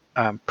quite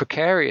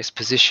precarious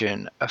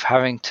position of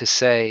having to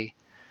say,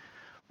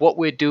 what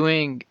we're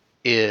doing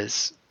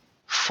is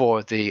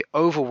for the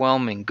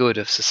overwhelming good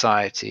of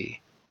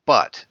society,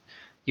 but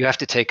you have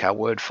to take our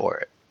word for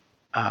it.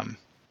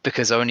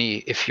 Because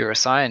only if you're a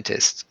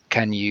scientist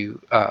can you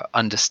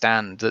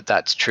understand that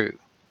that's true.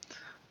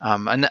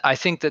 And I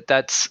think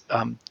that's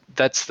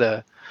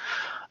the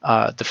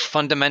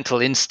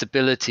fundamental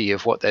instability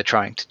of what they're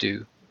trying to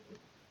do.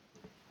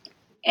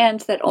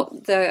 And that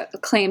the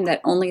claim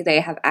that only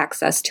they have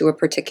access to a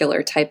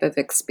particular type of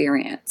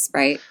experience,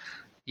 right?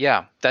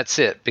 Yeah, that's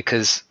it.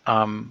 Because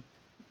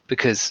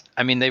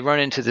they run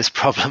into this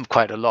problem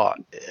quite a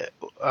lot,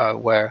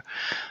 where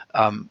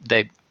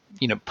they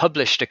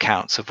published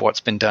accounts of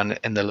what's been done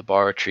in the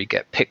laboratory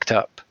get picked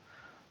up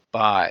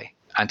by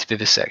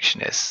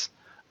anti-vivisectionists,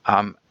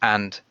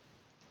 and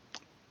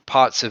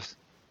parts of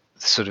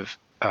sort of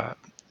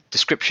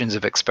descriptions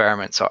of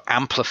experiments are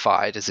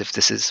amplified as if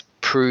this is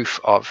proof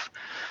of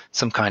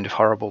some kind of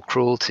horrible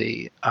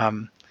cruelty.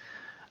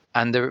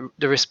 And the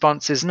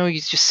response is, no,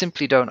 you just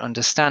simply don't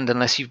understand.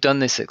 Unless you've done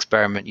this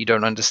experiment, you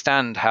don't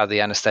understand how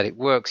the anesthetic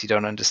works. You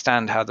don't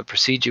understand how the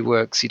procedure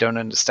works. You don't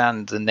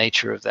understand the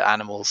nature of the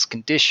animal's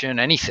condition,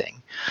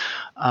 anything.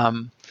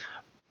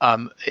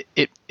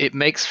 It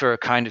makes for a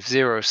kind of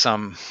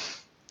zero-sum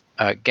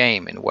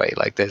game in a way.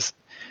 Like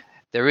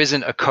there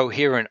isn't a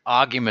coherent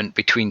argument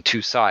between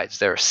two sides.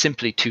 There are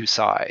simply two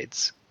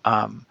sides.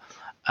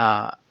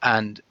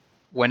 And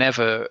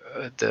whenever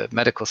the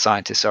medical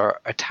scientists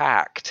are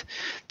attacked,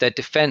 their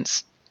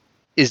defense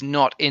is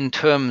not in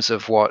terms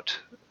of what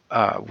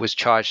was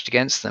charged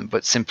against them,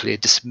 but simply a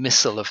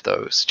dismissal of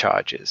those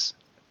charges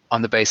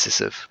on the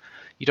basis of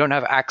you don't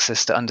have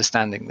access to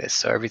understanding this,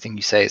 so everything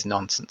you say is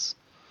nonsense.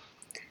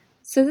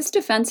 So this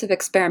defense of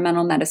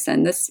experimental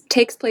medicine, this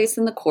takes place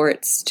in the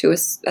courts to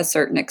a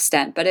certain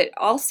extent, but it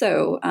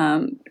also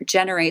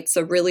generates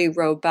a really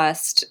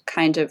robust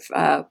kind of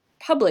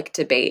public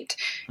debate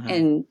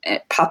in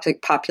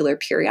popular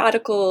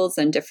periodicals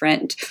and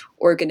different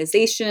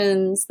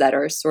organizations that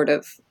are sort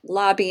of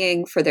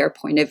lobbying for their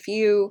point of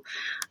view.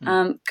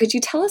 Could you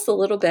tell us a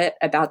little bit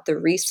about the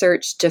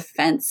Research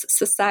Defense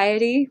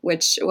Society,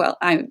 which, well,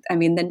 I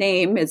mean, the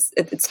name it's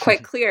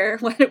quite clear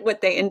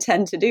what they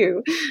intend to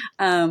do.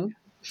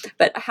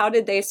 But how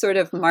did they sort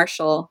of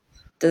marshal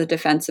the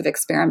defense of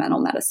experimental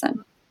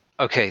medicine?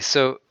 Okay,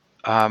 so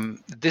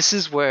this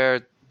is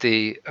where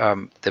the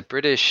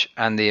British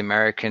and the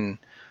American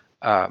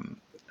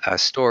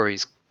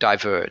stories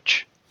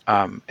diverge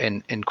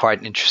in quite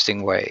an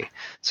interesting way.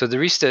 So the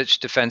Research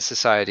Defense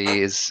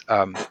Society is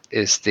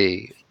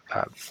the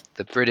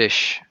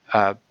British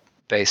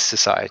based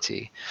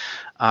society,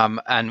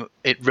 and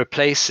it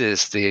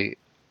replaces the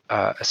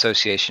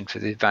Association for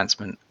the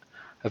Advancement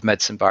of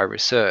Medicine by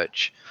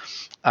Research,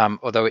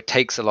 although it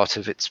takes a lot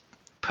of its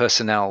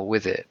personnel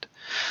with it.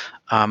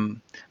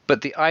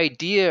 But the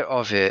idea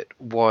of it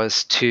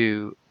was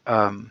to,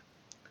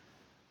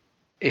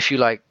 if you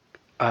like,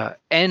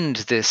 end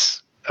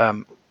this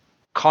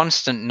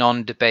constant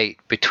non-debate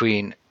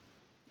between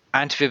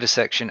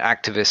anti-vivisection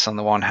activists on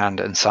the one hand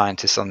and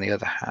scientists on the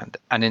other hand,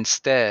 and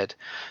instead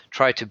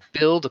try to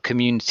build a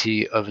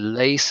community of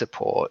lay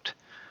support,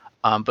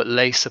 but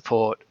lay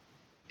support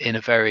in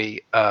a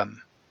very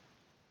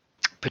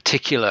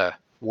particular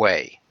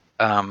way,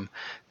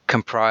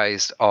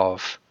 comprised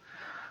of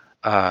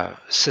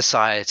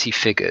society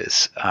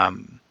figures,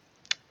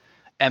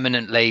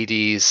 eminent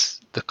ladies,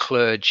 the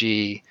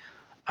clergy,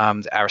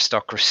 the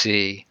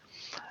aristocracy,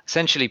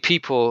 essentially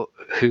people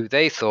who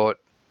they thought,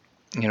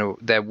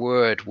 their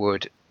word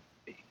would,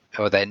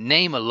 or their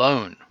name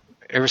alone,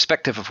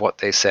 irrespective of what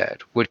they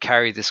said, would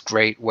carry this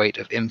great weight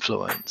of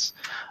influence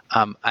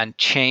and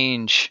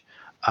change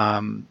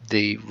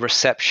the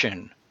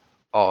reception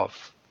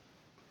of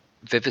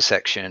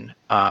vivisection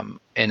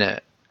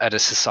at a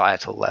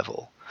societal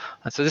level.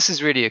 And so this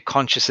is really a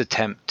conscious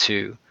attempt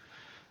to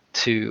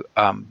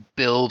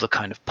build a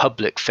kind of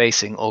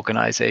public-facing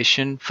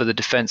organization for the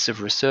defense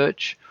of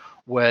research,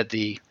 where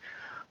the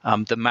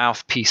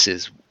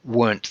mouthpieces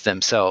weren't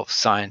themselves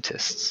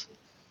scientists.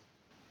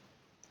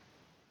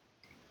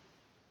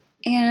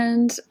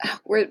 And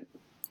were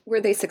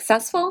they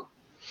successful?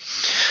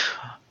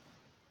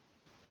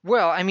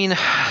 Well, I mean,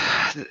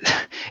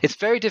 it's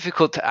very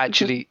difficult to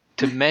actually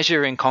to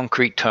measure in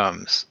concrete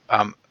terms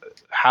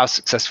how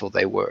successful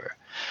they were.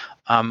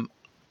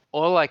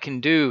 All I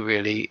can do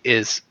really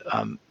is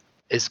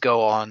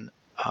go on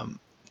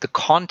the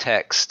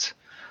context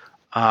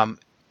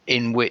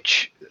in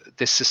which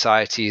this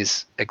society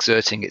is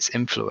exerting its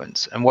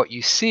influence, and what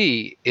you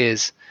see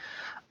is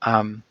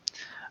a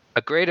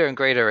greater and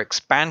greater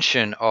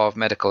expansion of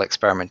medical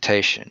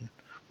experimentation,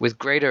 with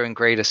greater and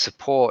greater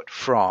support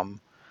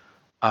from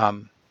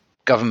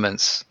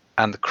governments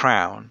and the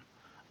crown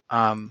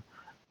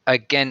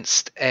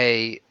against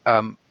a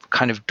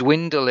kind of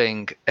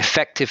dwindling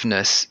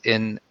effectiveness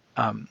in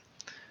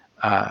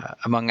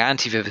among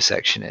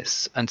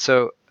anti-vivisectionists. And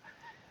so,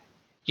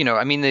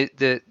 I mean,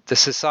 the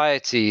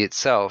society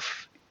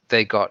itself,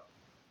 they got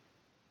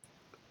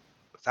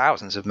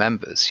thousands of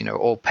members,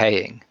 all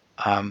paying,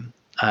 and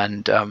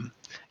a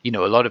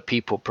lot of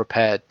people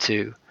prepared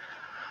to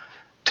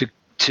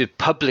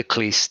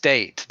publicly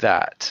state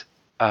that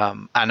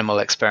animal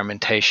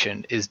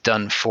experimentation is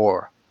done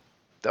for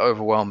the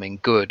overwhelming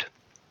good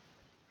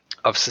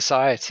of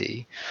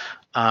society.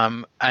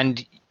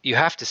 And you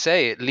have to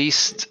say, at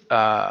least,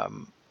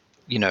 into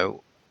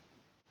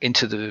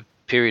the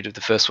period of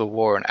the First World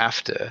War and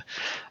after,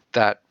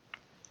 that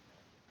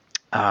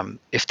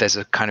if there's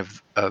a kind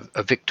of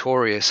a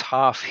victorious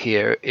half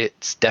here,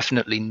 it's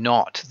definitely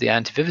not the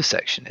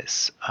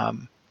anti-vivisectionists.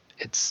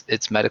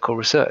 It's medical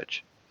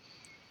research.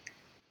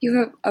 You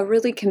have a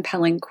really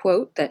compelling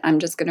quote that I'm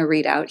just going to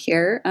read out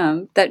here,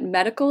 that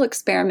medical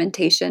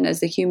experimentation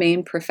as a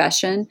humane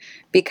profession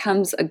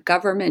becomes a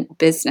government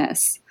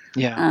business.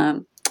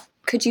 Yeah.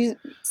 Could you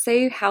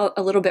say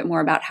a little bit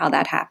more about how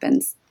that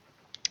happens?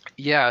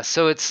 Yeah,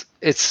 so it's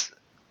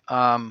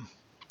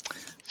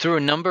through a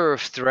number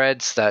of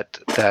threads that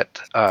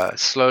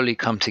slowly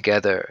come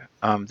together.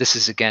 This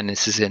is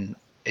in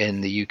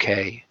the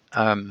UK.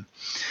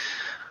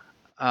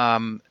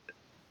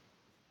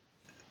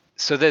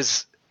 So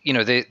there's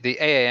the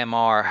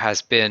AAMR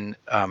has been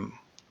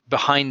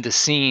behind the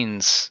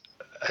scenes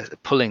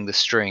pulling the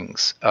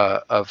strings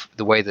of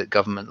the way that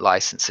government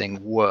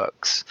licensing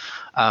works,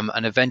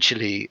 and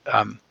eventually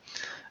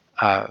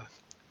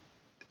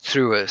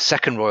through a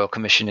second royal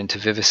commission into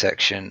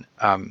vivisection,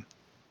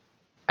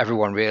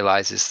 everyone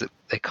realizes that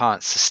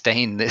can't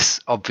sustain this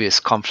obvious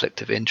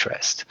conflict of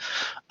interest.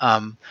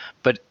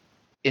 But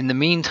in the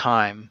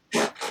meantime,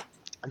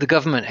 the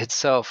government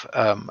itself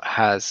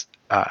has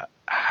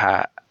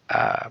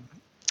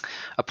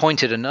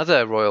appointed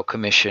another royal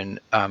commission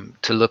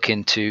to look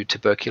into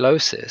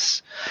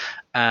tuberculosis.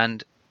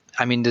 And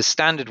I mean, the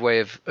standard way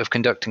of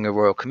conducting a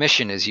royal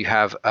commission is you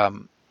have a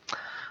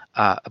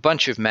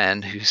bunch of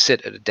men who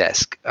sit at a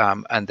desk,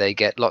 and they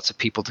get lots of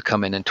people to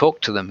come in and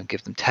talk to them and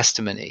give them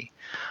testimony.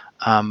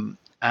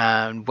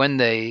 And when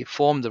they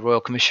formed the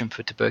Royal Commission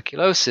for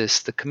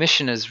Tuberculosis, the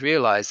commissioners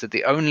realized that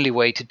the only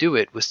way to do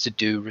it was to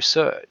do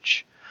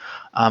research.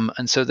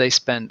 And so they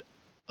spent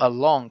a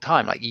long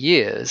time, like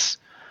years,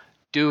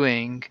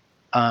 doing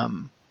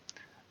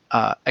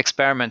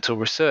experimental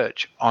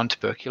research on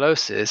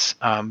tuberculosis,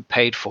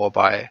 paid for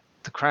by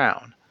the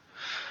Crown.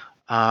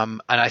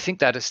 And I think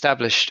that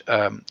established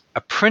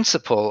a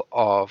principle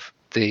of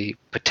the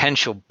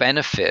potential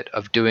benefit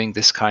of doing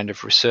this kind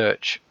of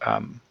research,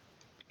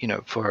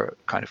 for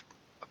kind of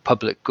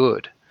public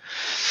good.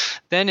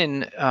 Then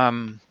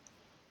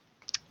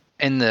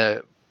in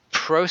the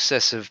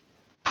process of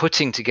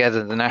putting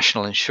together the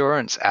National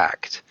Insurance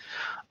Act,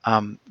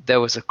 there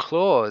was a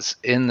clause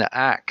in the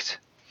Act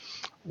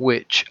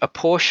which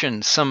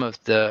apportioned some of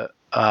the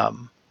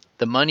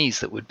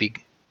monies that would be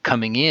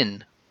coming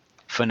in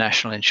for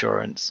national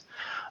insurance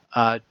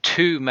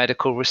to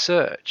medical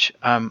research.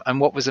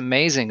 And what was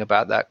amazing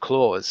about that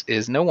clause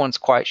is no one's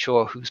quite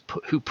sure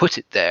who put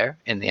it there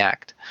in the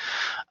Act.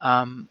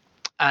 And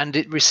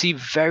it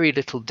received very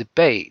little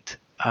debate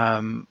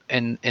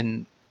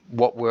in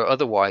what were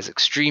otherwise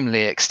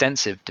extremely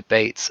extensive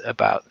debates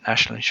about the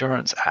National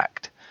Insurance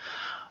Act.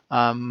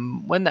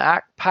 When the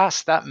Act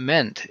passed, that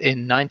meant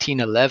in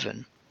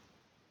 1911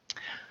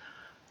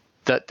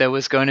 that there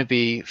was going to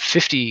be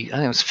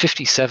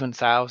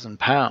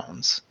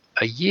 £57,000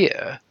 a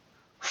year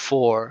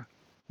for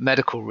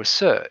medical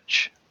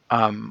research,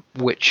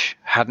 which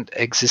hadn't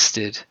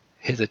existed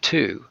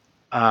hitherto.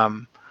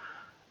 And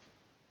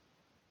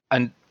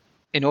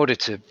in order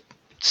to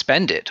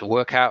spend it, to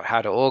work out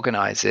how to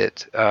organize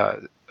it,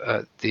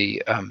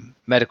 the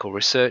medical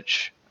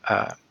research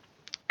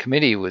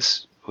committee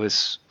was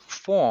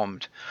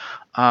formed,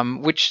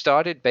 which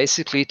started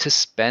basically to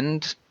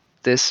spend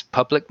this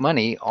public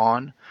money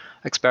on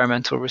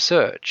experimental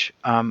research.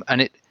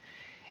 And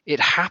it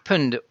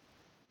happened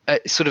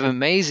sort of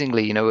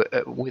amazingly,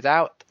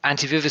 without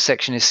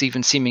anti-vivisectionists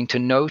even seeming to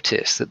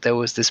notice that there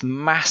was this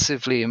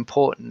massively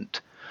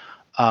important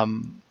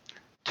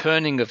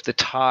turning of the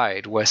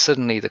tide where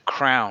suddenly the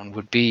Crown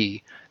would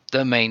be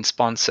the main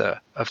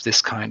sponsor of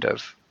this kind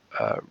of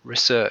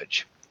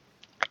research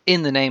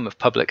in the name of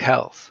public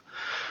health.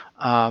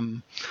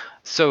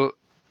 So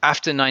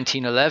after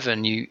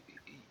 1911,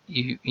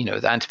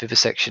 the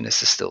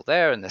anti-vivisectionists are still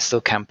there and they're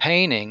still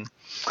campaigning,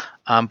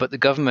 but the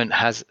government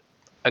has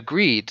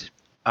agreed,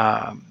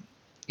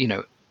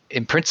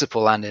 in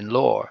principle and in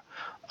law,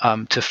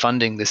 to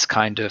funding this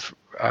kind of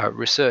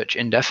research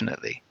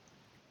indefinitely.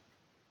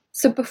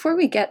 So before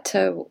we get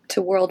to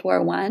World War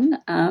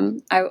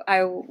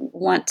I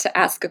want to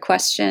ask a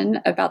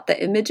question about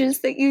the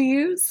images that you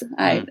use.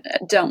 I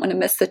don't want to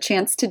miss the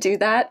chance to do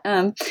that.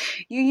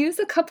 You use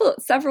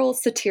several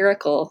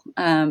satirical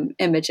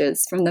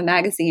images from the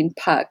magazine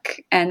Puck,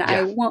 and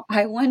yeah.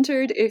 I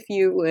wondered if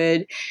you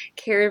would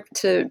care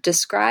to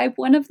describe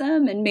one of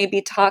them and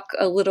maybe talk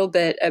a little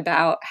bit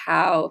about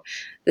how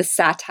the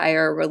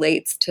satire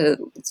relates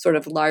to sort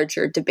of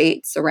larger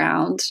debates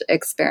around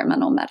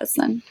experimental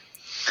medicine.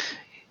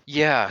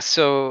 Yeah,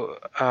 so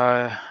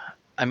I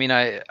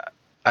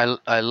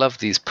love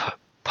these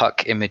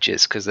Puck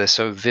images because they're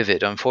so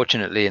vivid.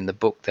 Unfortunately, in the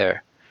book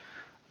they're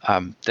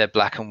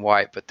black and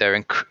white, but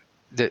the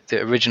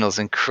original's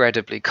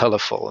incredibly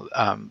colorful,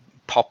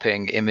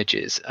 popping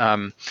images.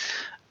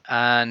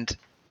 And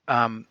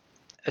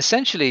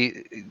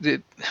essentially,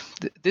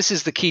 this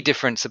is the key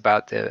difference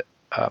about the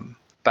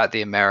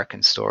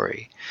American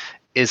story,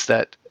 is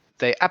that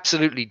they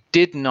absolutely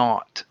did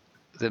not.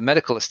 The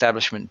medical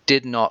establishment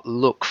did not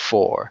look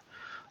for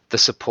the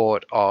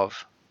support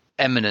of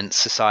eminent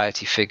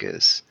society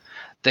figures.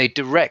 They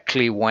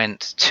directly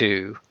went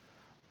to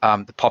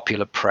the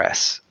popular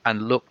press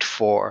and looked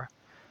for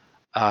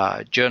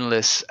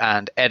journalists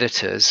and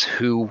editors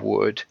who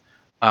would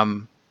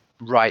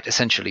write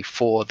essentially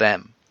for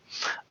them.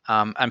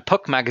 And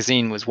Puck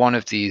magazine was one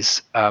of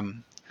these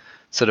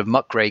sort of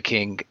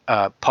muckraking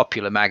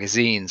popular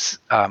magazines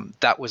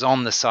that was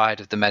on the side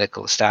of the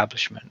medical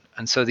establishment.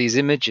 And so these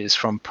images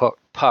from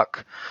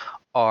Puck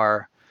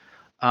are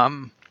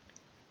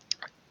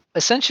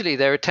essentially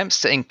their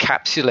attempts to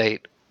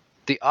encapsulate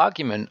the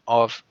argument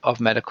of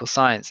medical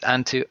science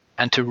and to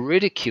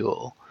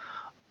ridicule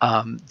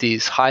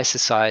these high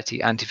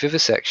society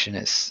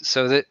anti-vivisectionists.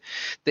 So that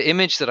the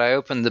image that I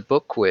opened the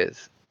book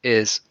with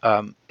is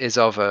of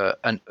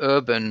an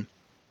urban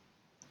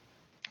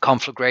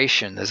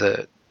conflagration. There's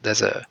a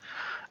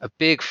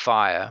big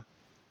fire,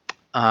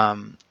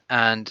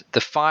 and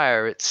the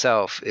fire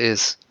itself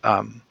is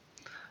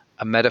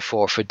a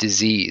metaphor for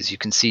disease. You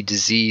can see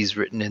disease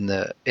written in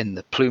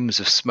the plumes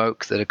of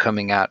smoke that are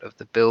coming out of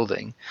the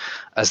building,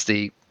 as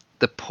the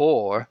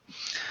poor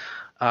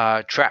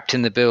trapped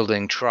in the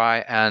building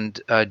try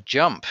and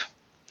jump,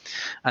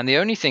 and the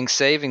only thing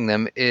saving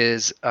them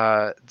is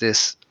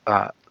this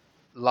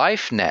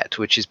life net,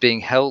 which is being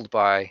held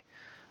by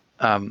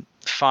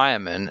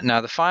firemen.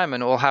 Now, the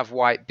firemen all have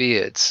white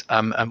beards,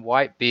 and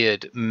white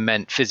beard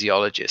meant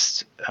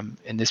physiologists.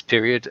 In this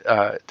period,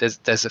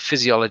 there's a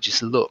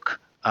physiologist look,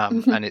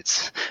 and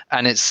it's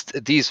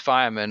these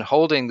firemen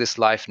holding this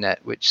life net,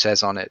 which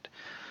says on it,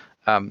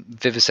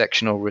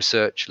 vivisectional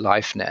research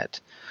life net,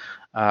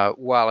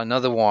 while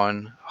another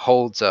one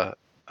holds a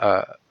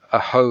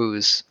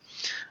hose,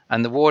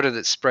 and the water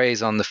that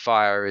sprays on the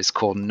fire is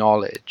called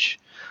knowledge.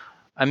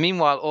 And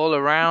meanwhile, all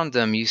around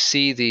them, you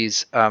see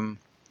these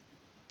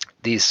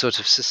sort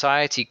of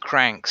society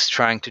cranks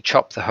trying to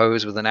chop the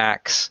hose with an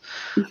axe,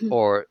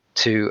 or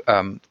to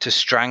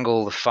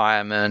strangle the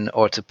firemen,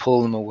 or to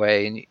pull them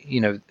away. And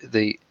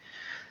the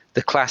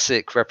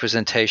classic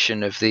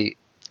representation of the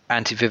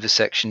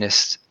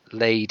anti-vivisectionist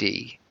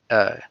lady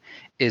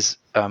is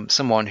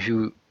someone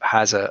who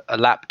has a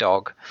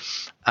lapdog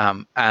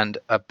and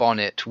a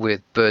bonnet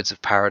with birds of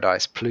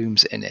paradise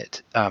plumes in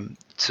it,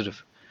 sort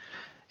of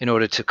in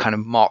order to kind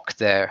of mock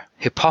their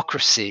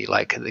hypocrisy,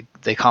 like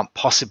they can't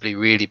possibly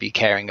really be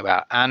caring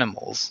about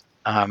animals.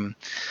 And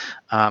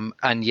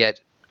yet,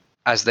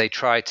 as they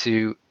try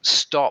to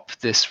stop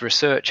this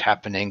research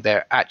happening,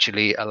 they're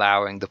actually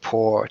allowing the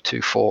poor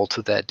to fall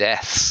to their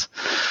deaths.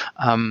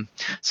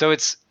 So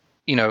it's,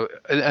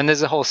 and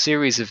there's a whole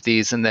series of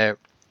these, and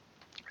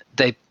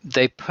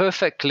they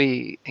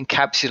perfectly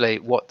encapsulate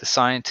what the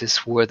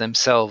scientists were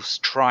themselves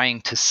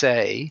trying to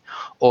say,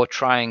 or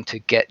trying to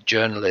get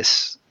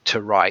journalists to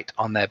write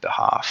on their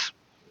behalf.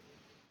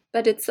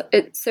 But it's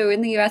so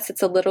in the U.S.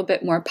 it's a little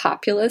bit more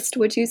populist,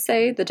 would you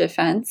say, the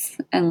defense,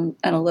 and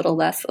a little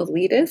less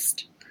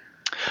elitist?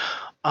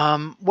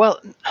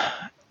 Well,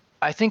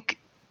 I think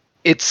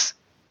it's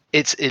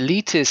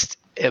elitist,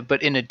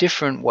 but in a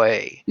different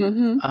way.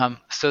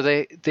 So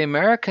the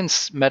American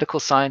medical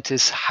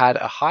scientists had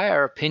a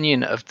higher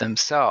opinion of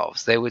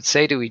themselves. They would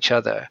say to each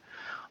other,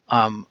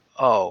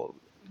 "Oh,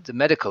 the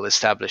medical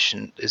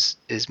establishment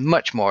is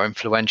much more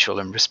influential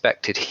and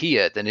respected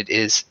here than it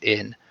is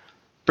in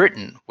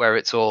Britain, where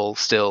it's all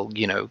still,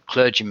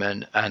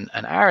 clergymen and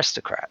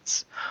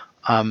aristocrats."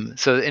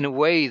 So in a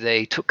way,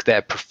 they took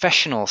their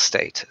professional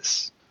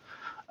status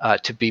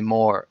to be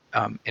more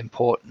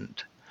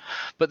important.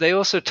 But they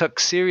also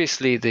took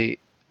seriously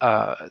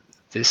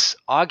this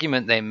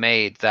argument they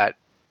made that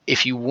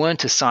if you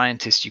weren't a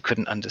scientist, you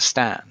couldn't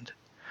understand,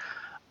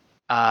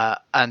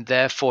 and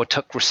therefore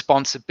took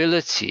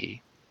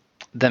responsibility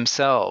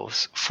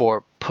themselves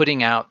for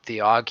putting out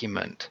the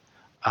argument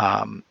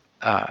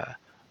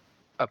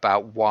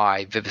about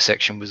why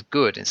vivisection was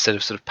good, instead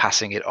of sort of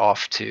passing it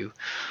off to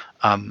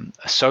a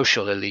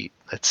social elite,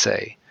 let's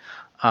say.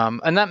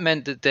 And that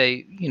meant that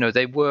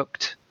they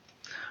worked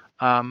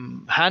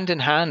hand in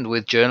hand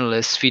with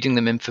journalists, feeding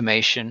them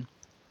information,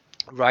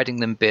 writing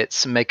them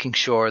bits, and making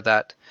sure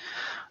that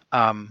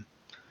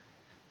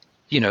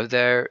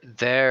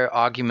their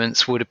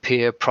arguments would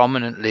appear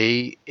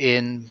prominently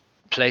in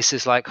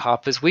places like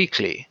Harper's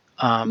Weekly,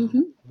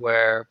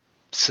 where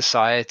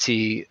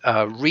society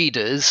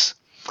readers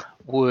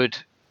would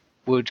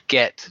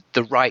get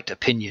the right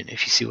opinion,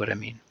 if you see what I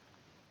mean.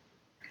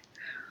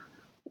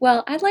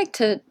 Well, I'd like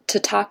to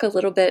talk a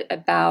little bit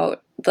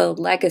about the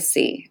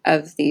legacy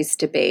of these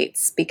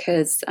debates,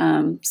 because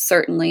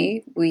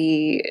certainly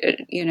we,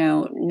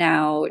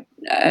 now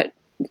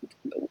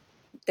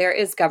there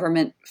is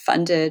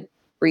government-funded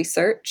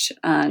research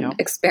on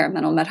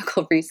experimental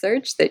medical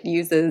research that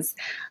uses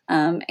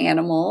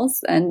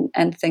animals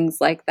and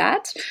things like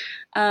that.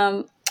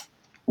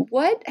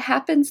 What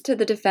happens to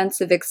the defense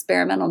of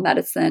experimental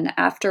medicine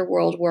after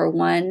World War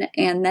I,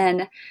 and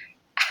then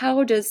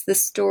how does the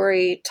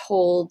story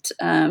told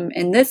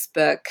in this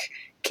book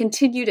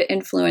continue to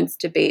influence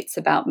debates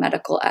about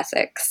medical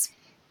ethics?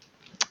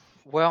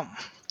 Well,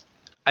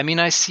 I mean,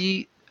 I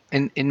see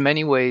in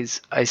many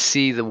ways, I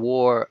see the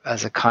war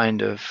as a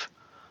kind of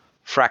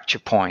fracture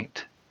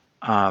point,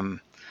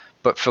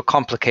 but for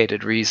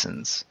complicated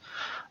reasons.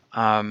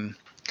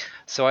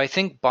 So I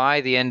think by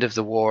the end of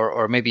the war,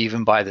 or maybe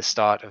even by the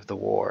start of the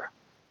war,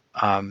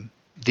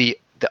 the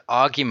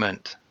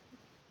argument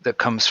that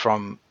comes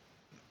from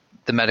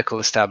the medical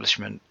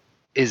establishment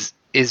is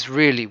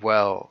really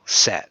well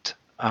set,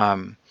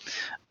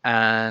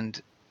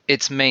 and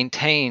it's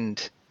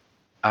maintained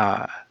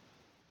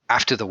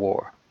after the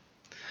war.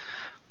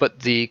 But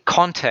the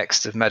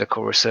context of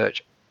medical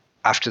research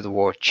after the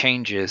war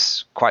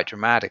changes quite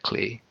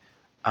dramatically,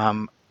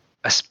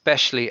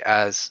 especially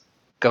as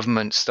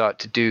governments start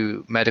to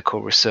do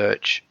medical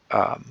research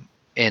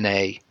in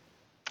a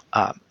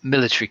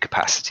military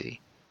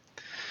capacity.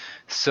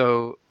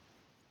 So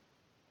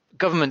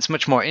government's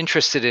much more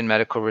interested in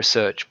medical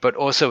research, but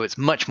also it's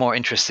much more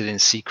interested in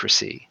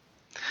secrecy.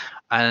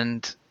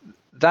 And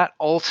that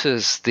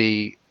alters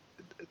the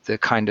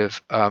kind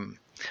of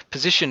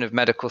position of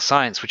medical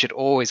science, which had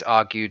always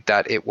argued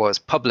that it was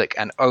public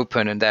and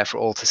open and there for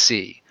all to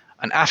see.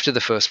 And after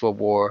the First World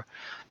War,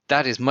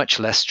 that is much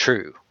less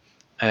true.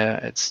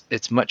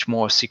 It's much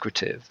more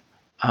secretive.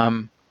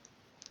 The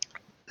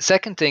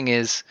second thing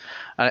is,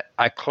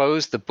 I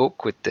closed the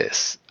book with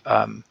this,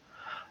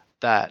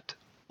 that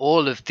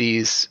all of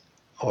these,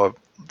 or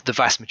the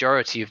vast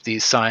majority of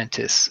these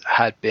scientists,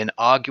 had been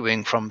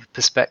arguing from the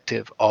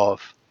perspective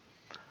of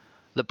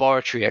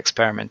laboratory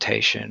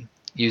experimentation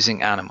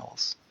using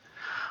animals.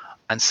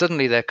 And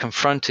suddenly they're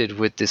confronted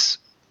with this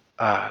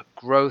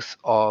growth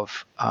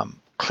of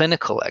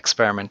clinical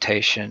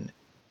experimentation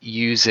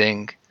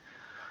using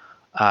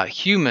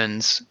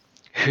humans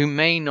who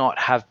may not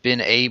have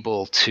been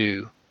able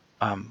to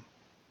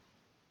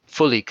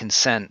fully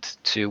consent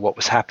to what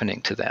was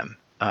happening to them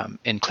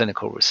in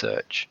clinical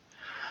research.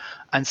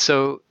 And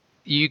so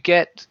you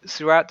get,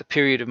 throughout the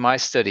period of my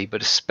study,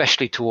 but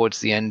especially towards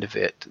the end of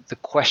it, the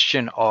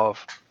question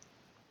of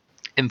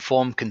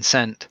informed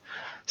consent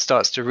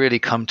starts to really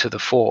come to the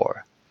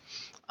fore.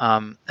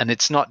 And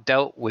it's not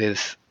dealt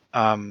with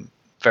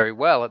very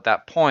well at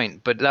that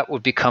point, but that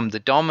would become the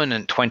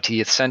dominant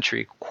 20th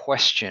century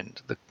question,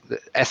 the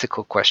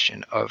ethical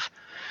question of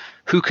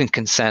who can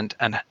consent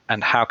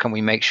and how can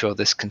we make sure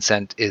this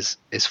consent is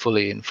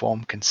fully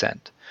informed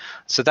consent.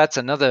 So that's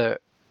another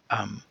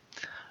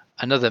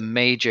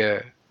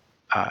major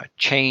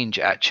change,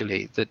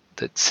 actually, that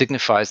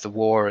signifies the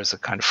war as a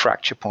kind of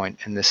fracture point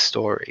in this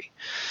story.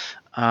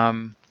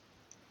 Some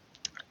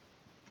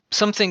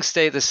things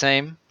stay the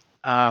same.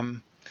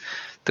 The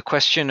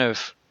question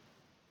of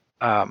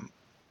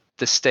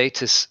the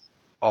status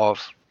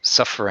of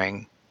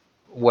suffering,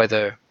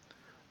 whether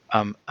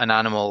an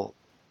animal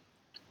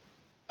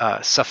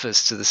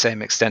suffers to the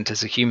same extent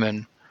as a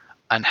human,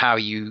 and how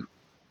you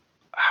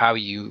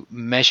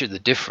measure the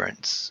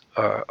difference,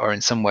 or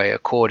in some way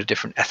accord a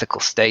different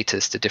ethical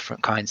status to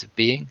different kinds of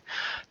being.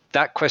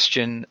 That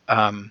question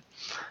never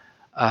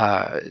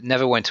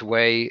went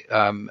away,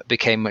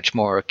 became much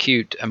more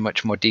acute and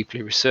much more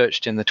deeply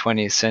researched in the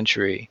 20th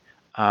century.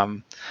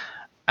 And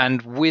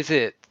with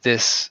it,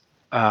 this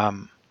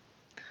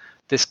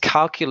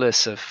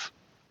calculus of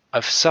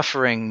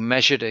suffering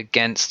measured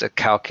against a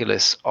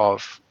calculus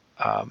of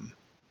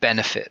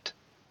benefit.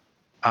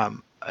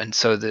 And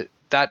so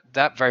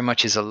that very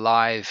much is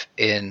alive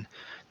in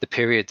the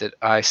period that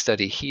I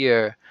study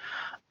here.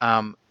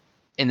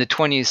 In the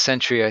 20th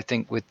century, I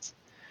think, with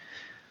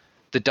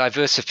the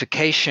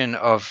diversification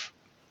of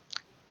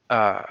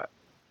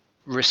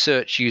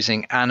research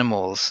using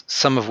animals,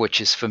 some of which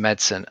is for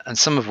medicine and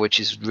some of which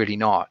is really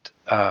not,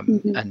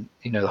 and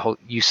the whole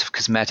use of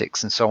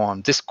cosmetics and so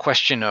on, this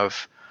question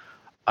of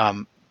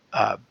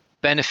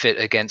benefit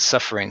against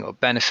suffering or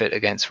benefit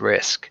against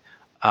risk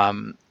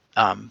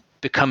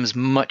becomes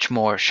much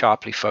more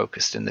sharply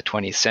focused in the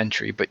 20th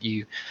century, but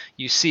you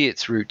see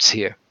its roots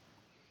here.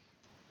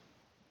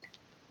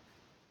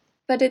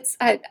 But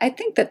I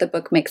think that the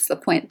book makes the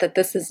point that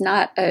this is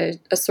not a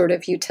sort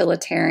of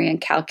utilitarian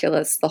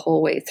calculus the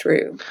whole way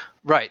through.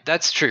 Right,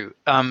 that's true.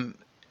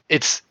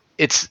 It's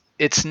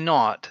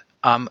not,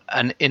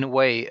 and in a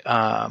way,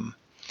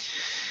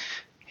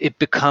 it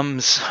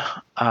becomes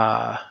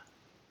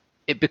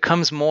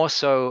more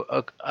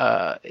so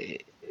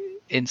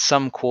in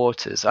some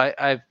quarters.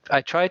 I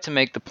tried to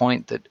make the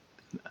point that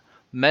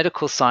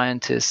medical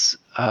scientists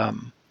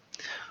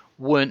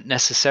weren't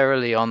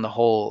necessarily, on the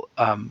whole,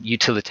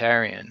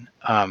 utilitarian.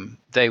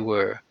 They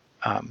were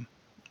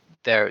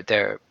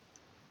their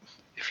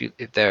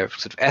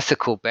sort of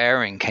ethical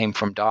bearing came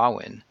from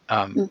Darwin,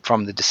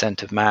 from The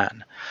Descent of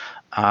Man,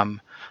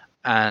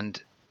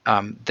 and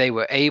they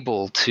were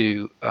able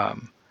to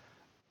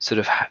sort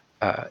of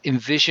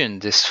envision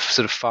this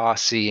sort of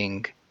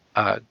far-seeing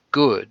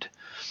good.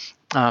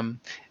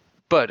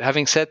 But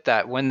having said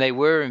that, when they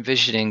were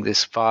envisioning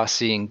this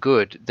far-seeing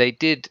good, they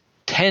did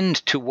tend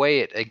to weigh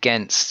it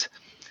against,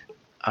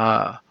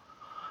 there's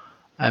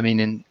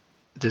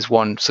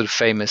one sort of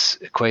famous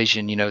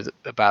equation,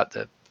 about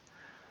the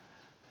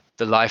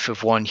life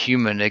of one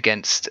human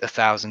against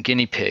 1,000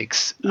 guinea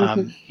pigs.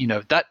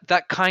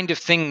 That kind of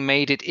thing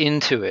made it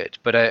into it.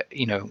 But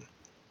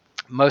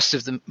most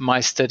of my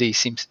study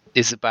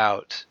is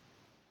about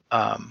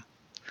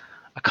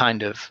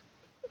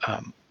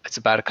it's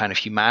about a kind of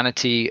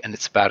humanity, and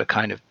it's about a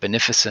kind of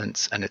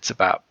beneficence, and it's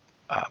about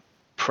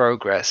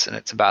progress, and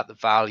it's about the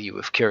value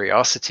of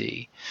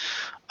curiosity.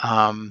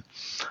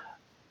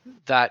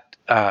 That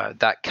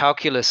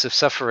calculus of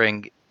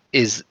suffering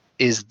is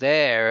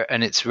there,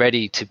 and it's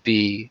ready to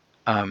be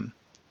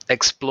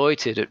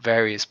exploited at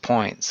various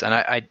points. And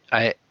I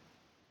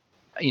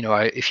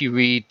if you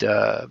read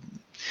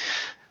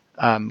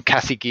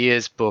Kathy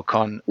Gear's book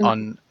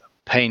on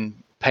pain,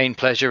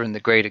 pleasure, and the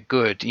greater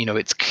good,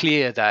 it's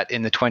clear that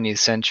in the 20th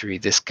century,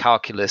 this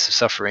calculus of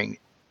suffering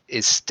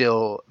is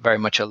still very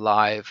much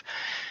alive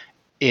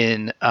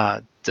in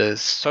the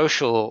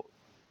social,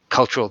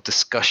 cultural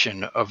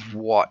discussion of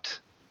what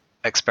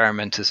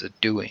experimenters are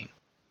doing.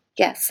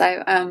 Yes,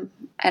 and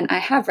I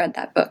have read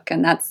that book,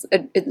 and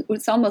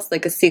it's almost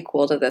like a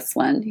sequel to this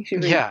one. You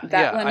should read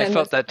that one. I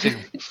felt that too.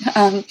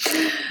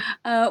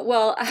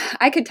 Well,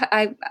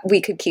 we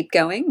could keep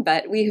going,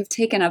 but we have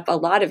taken up a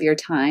lot of your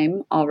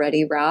time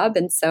already, Rob,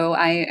 and so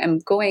I am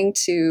going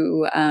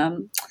to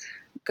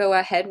go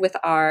ahead with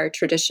our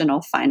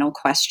traditional final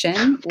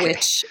question,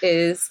 which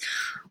is,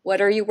 what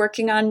are you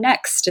working on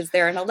next? Is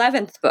there an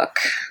 11th book?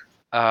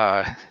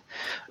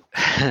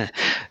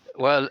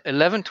 Well,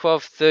 11,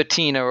 12,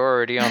 13 are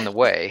already on the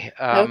way.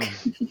 Okay.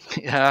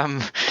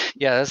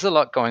 There's a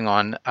lot going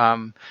on.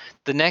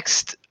 The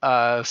next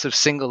sort of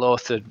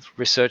single-authored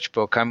research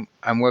book,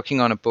 I'm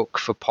working on a book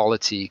for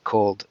Polity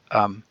called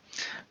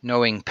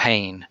Knowing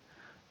Pain,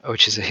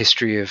 which is a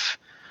history of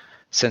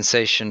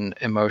sensation,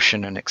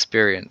 emotion, and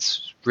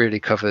experience. Really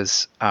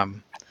covers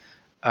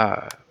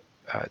a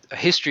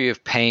history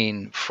of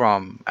pain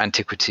from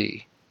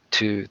antiquity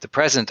to the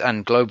present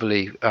and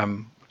globally.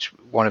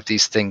 One of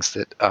these things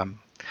that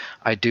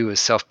I do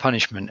as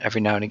self-punishment every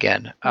now and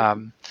again.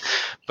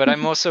 But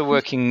I'm also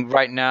working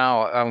right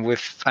now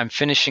I'm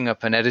finishing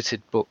up an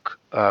edited book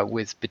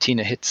with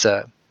Bettina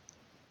Hitzer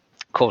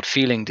called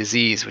Feeling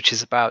Disease, which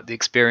is about the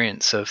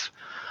experience of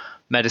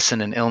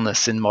medicine and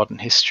illness in modern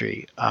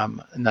history.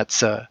 And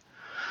that's a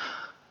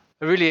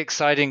really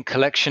exciting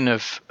collection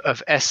of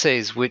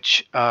essays,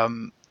 which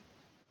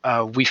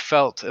we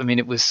felt,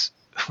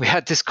 we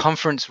had this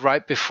conference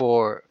right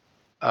before,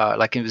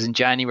 like it was in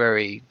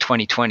January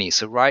 2020,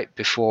 so right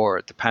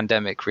before the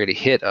pandemic really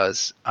hit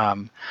us.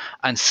 And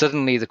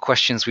suddenly the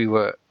questions we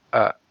were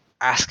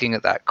asking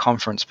at that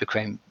conference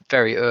became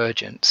very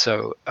urgent.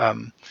 So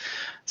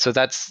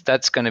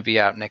that's going to be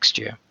out next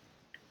year.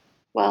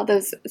 Well,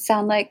 those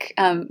sound like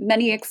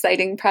many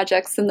exciting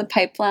projects in the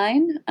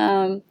pipeline.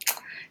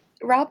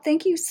 Rob,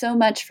 thank you so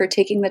much for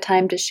taking the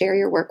time to share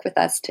your work with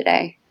us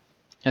today.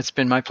 It's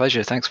been my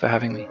pleasure. Thanks for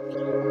having me.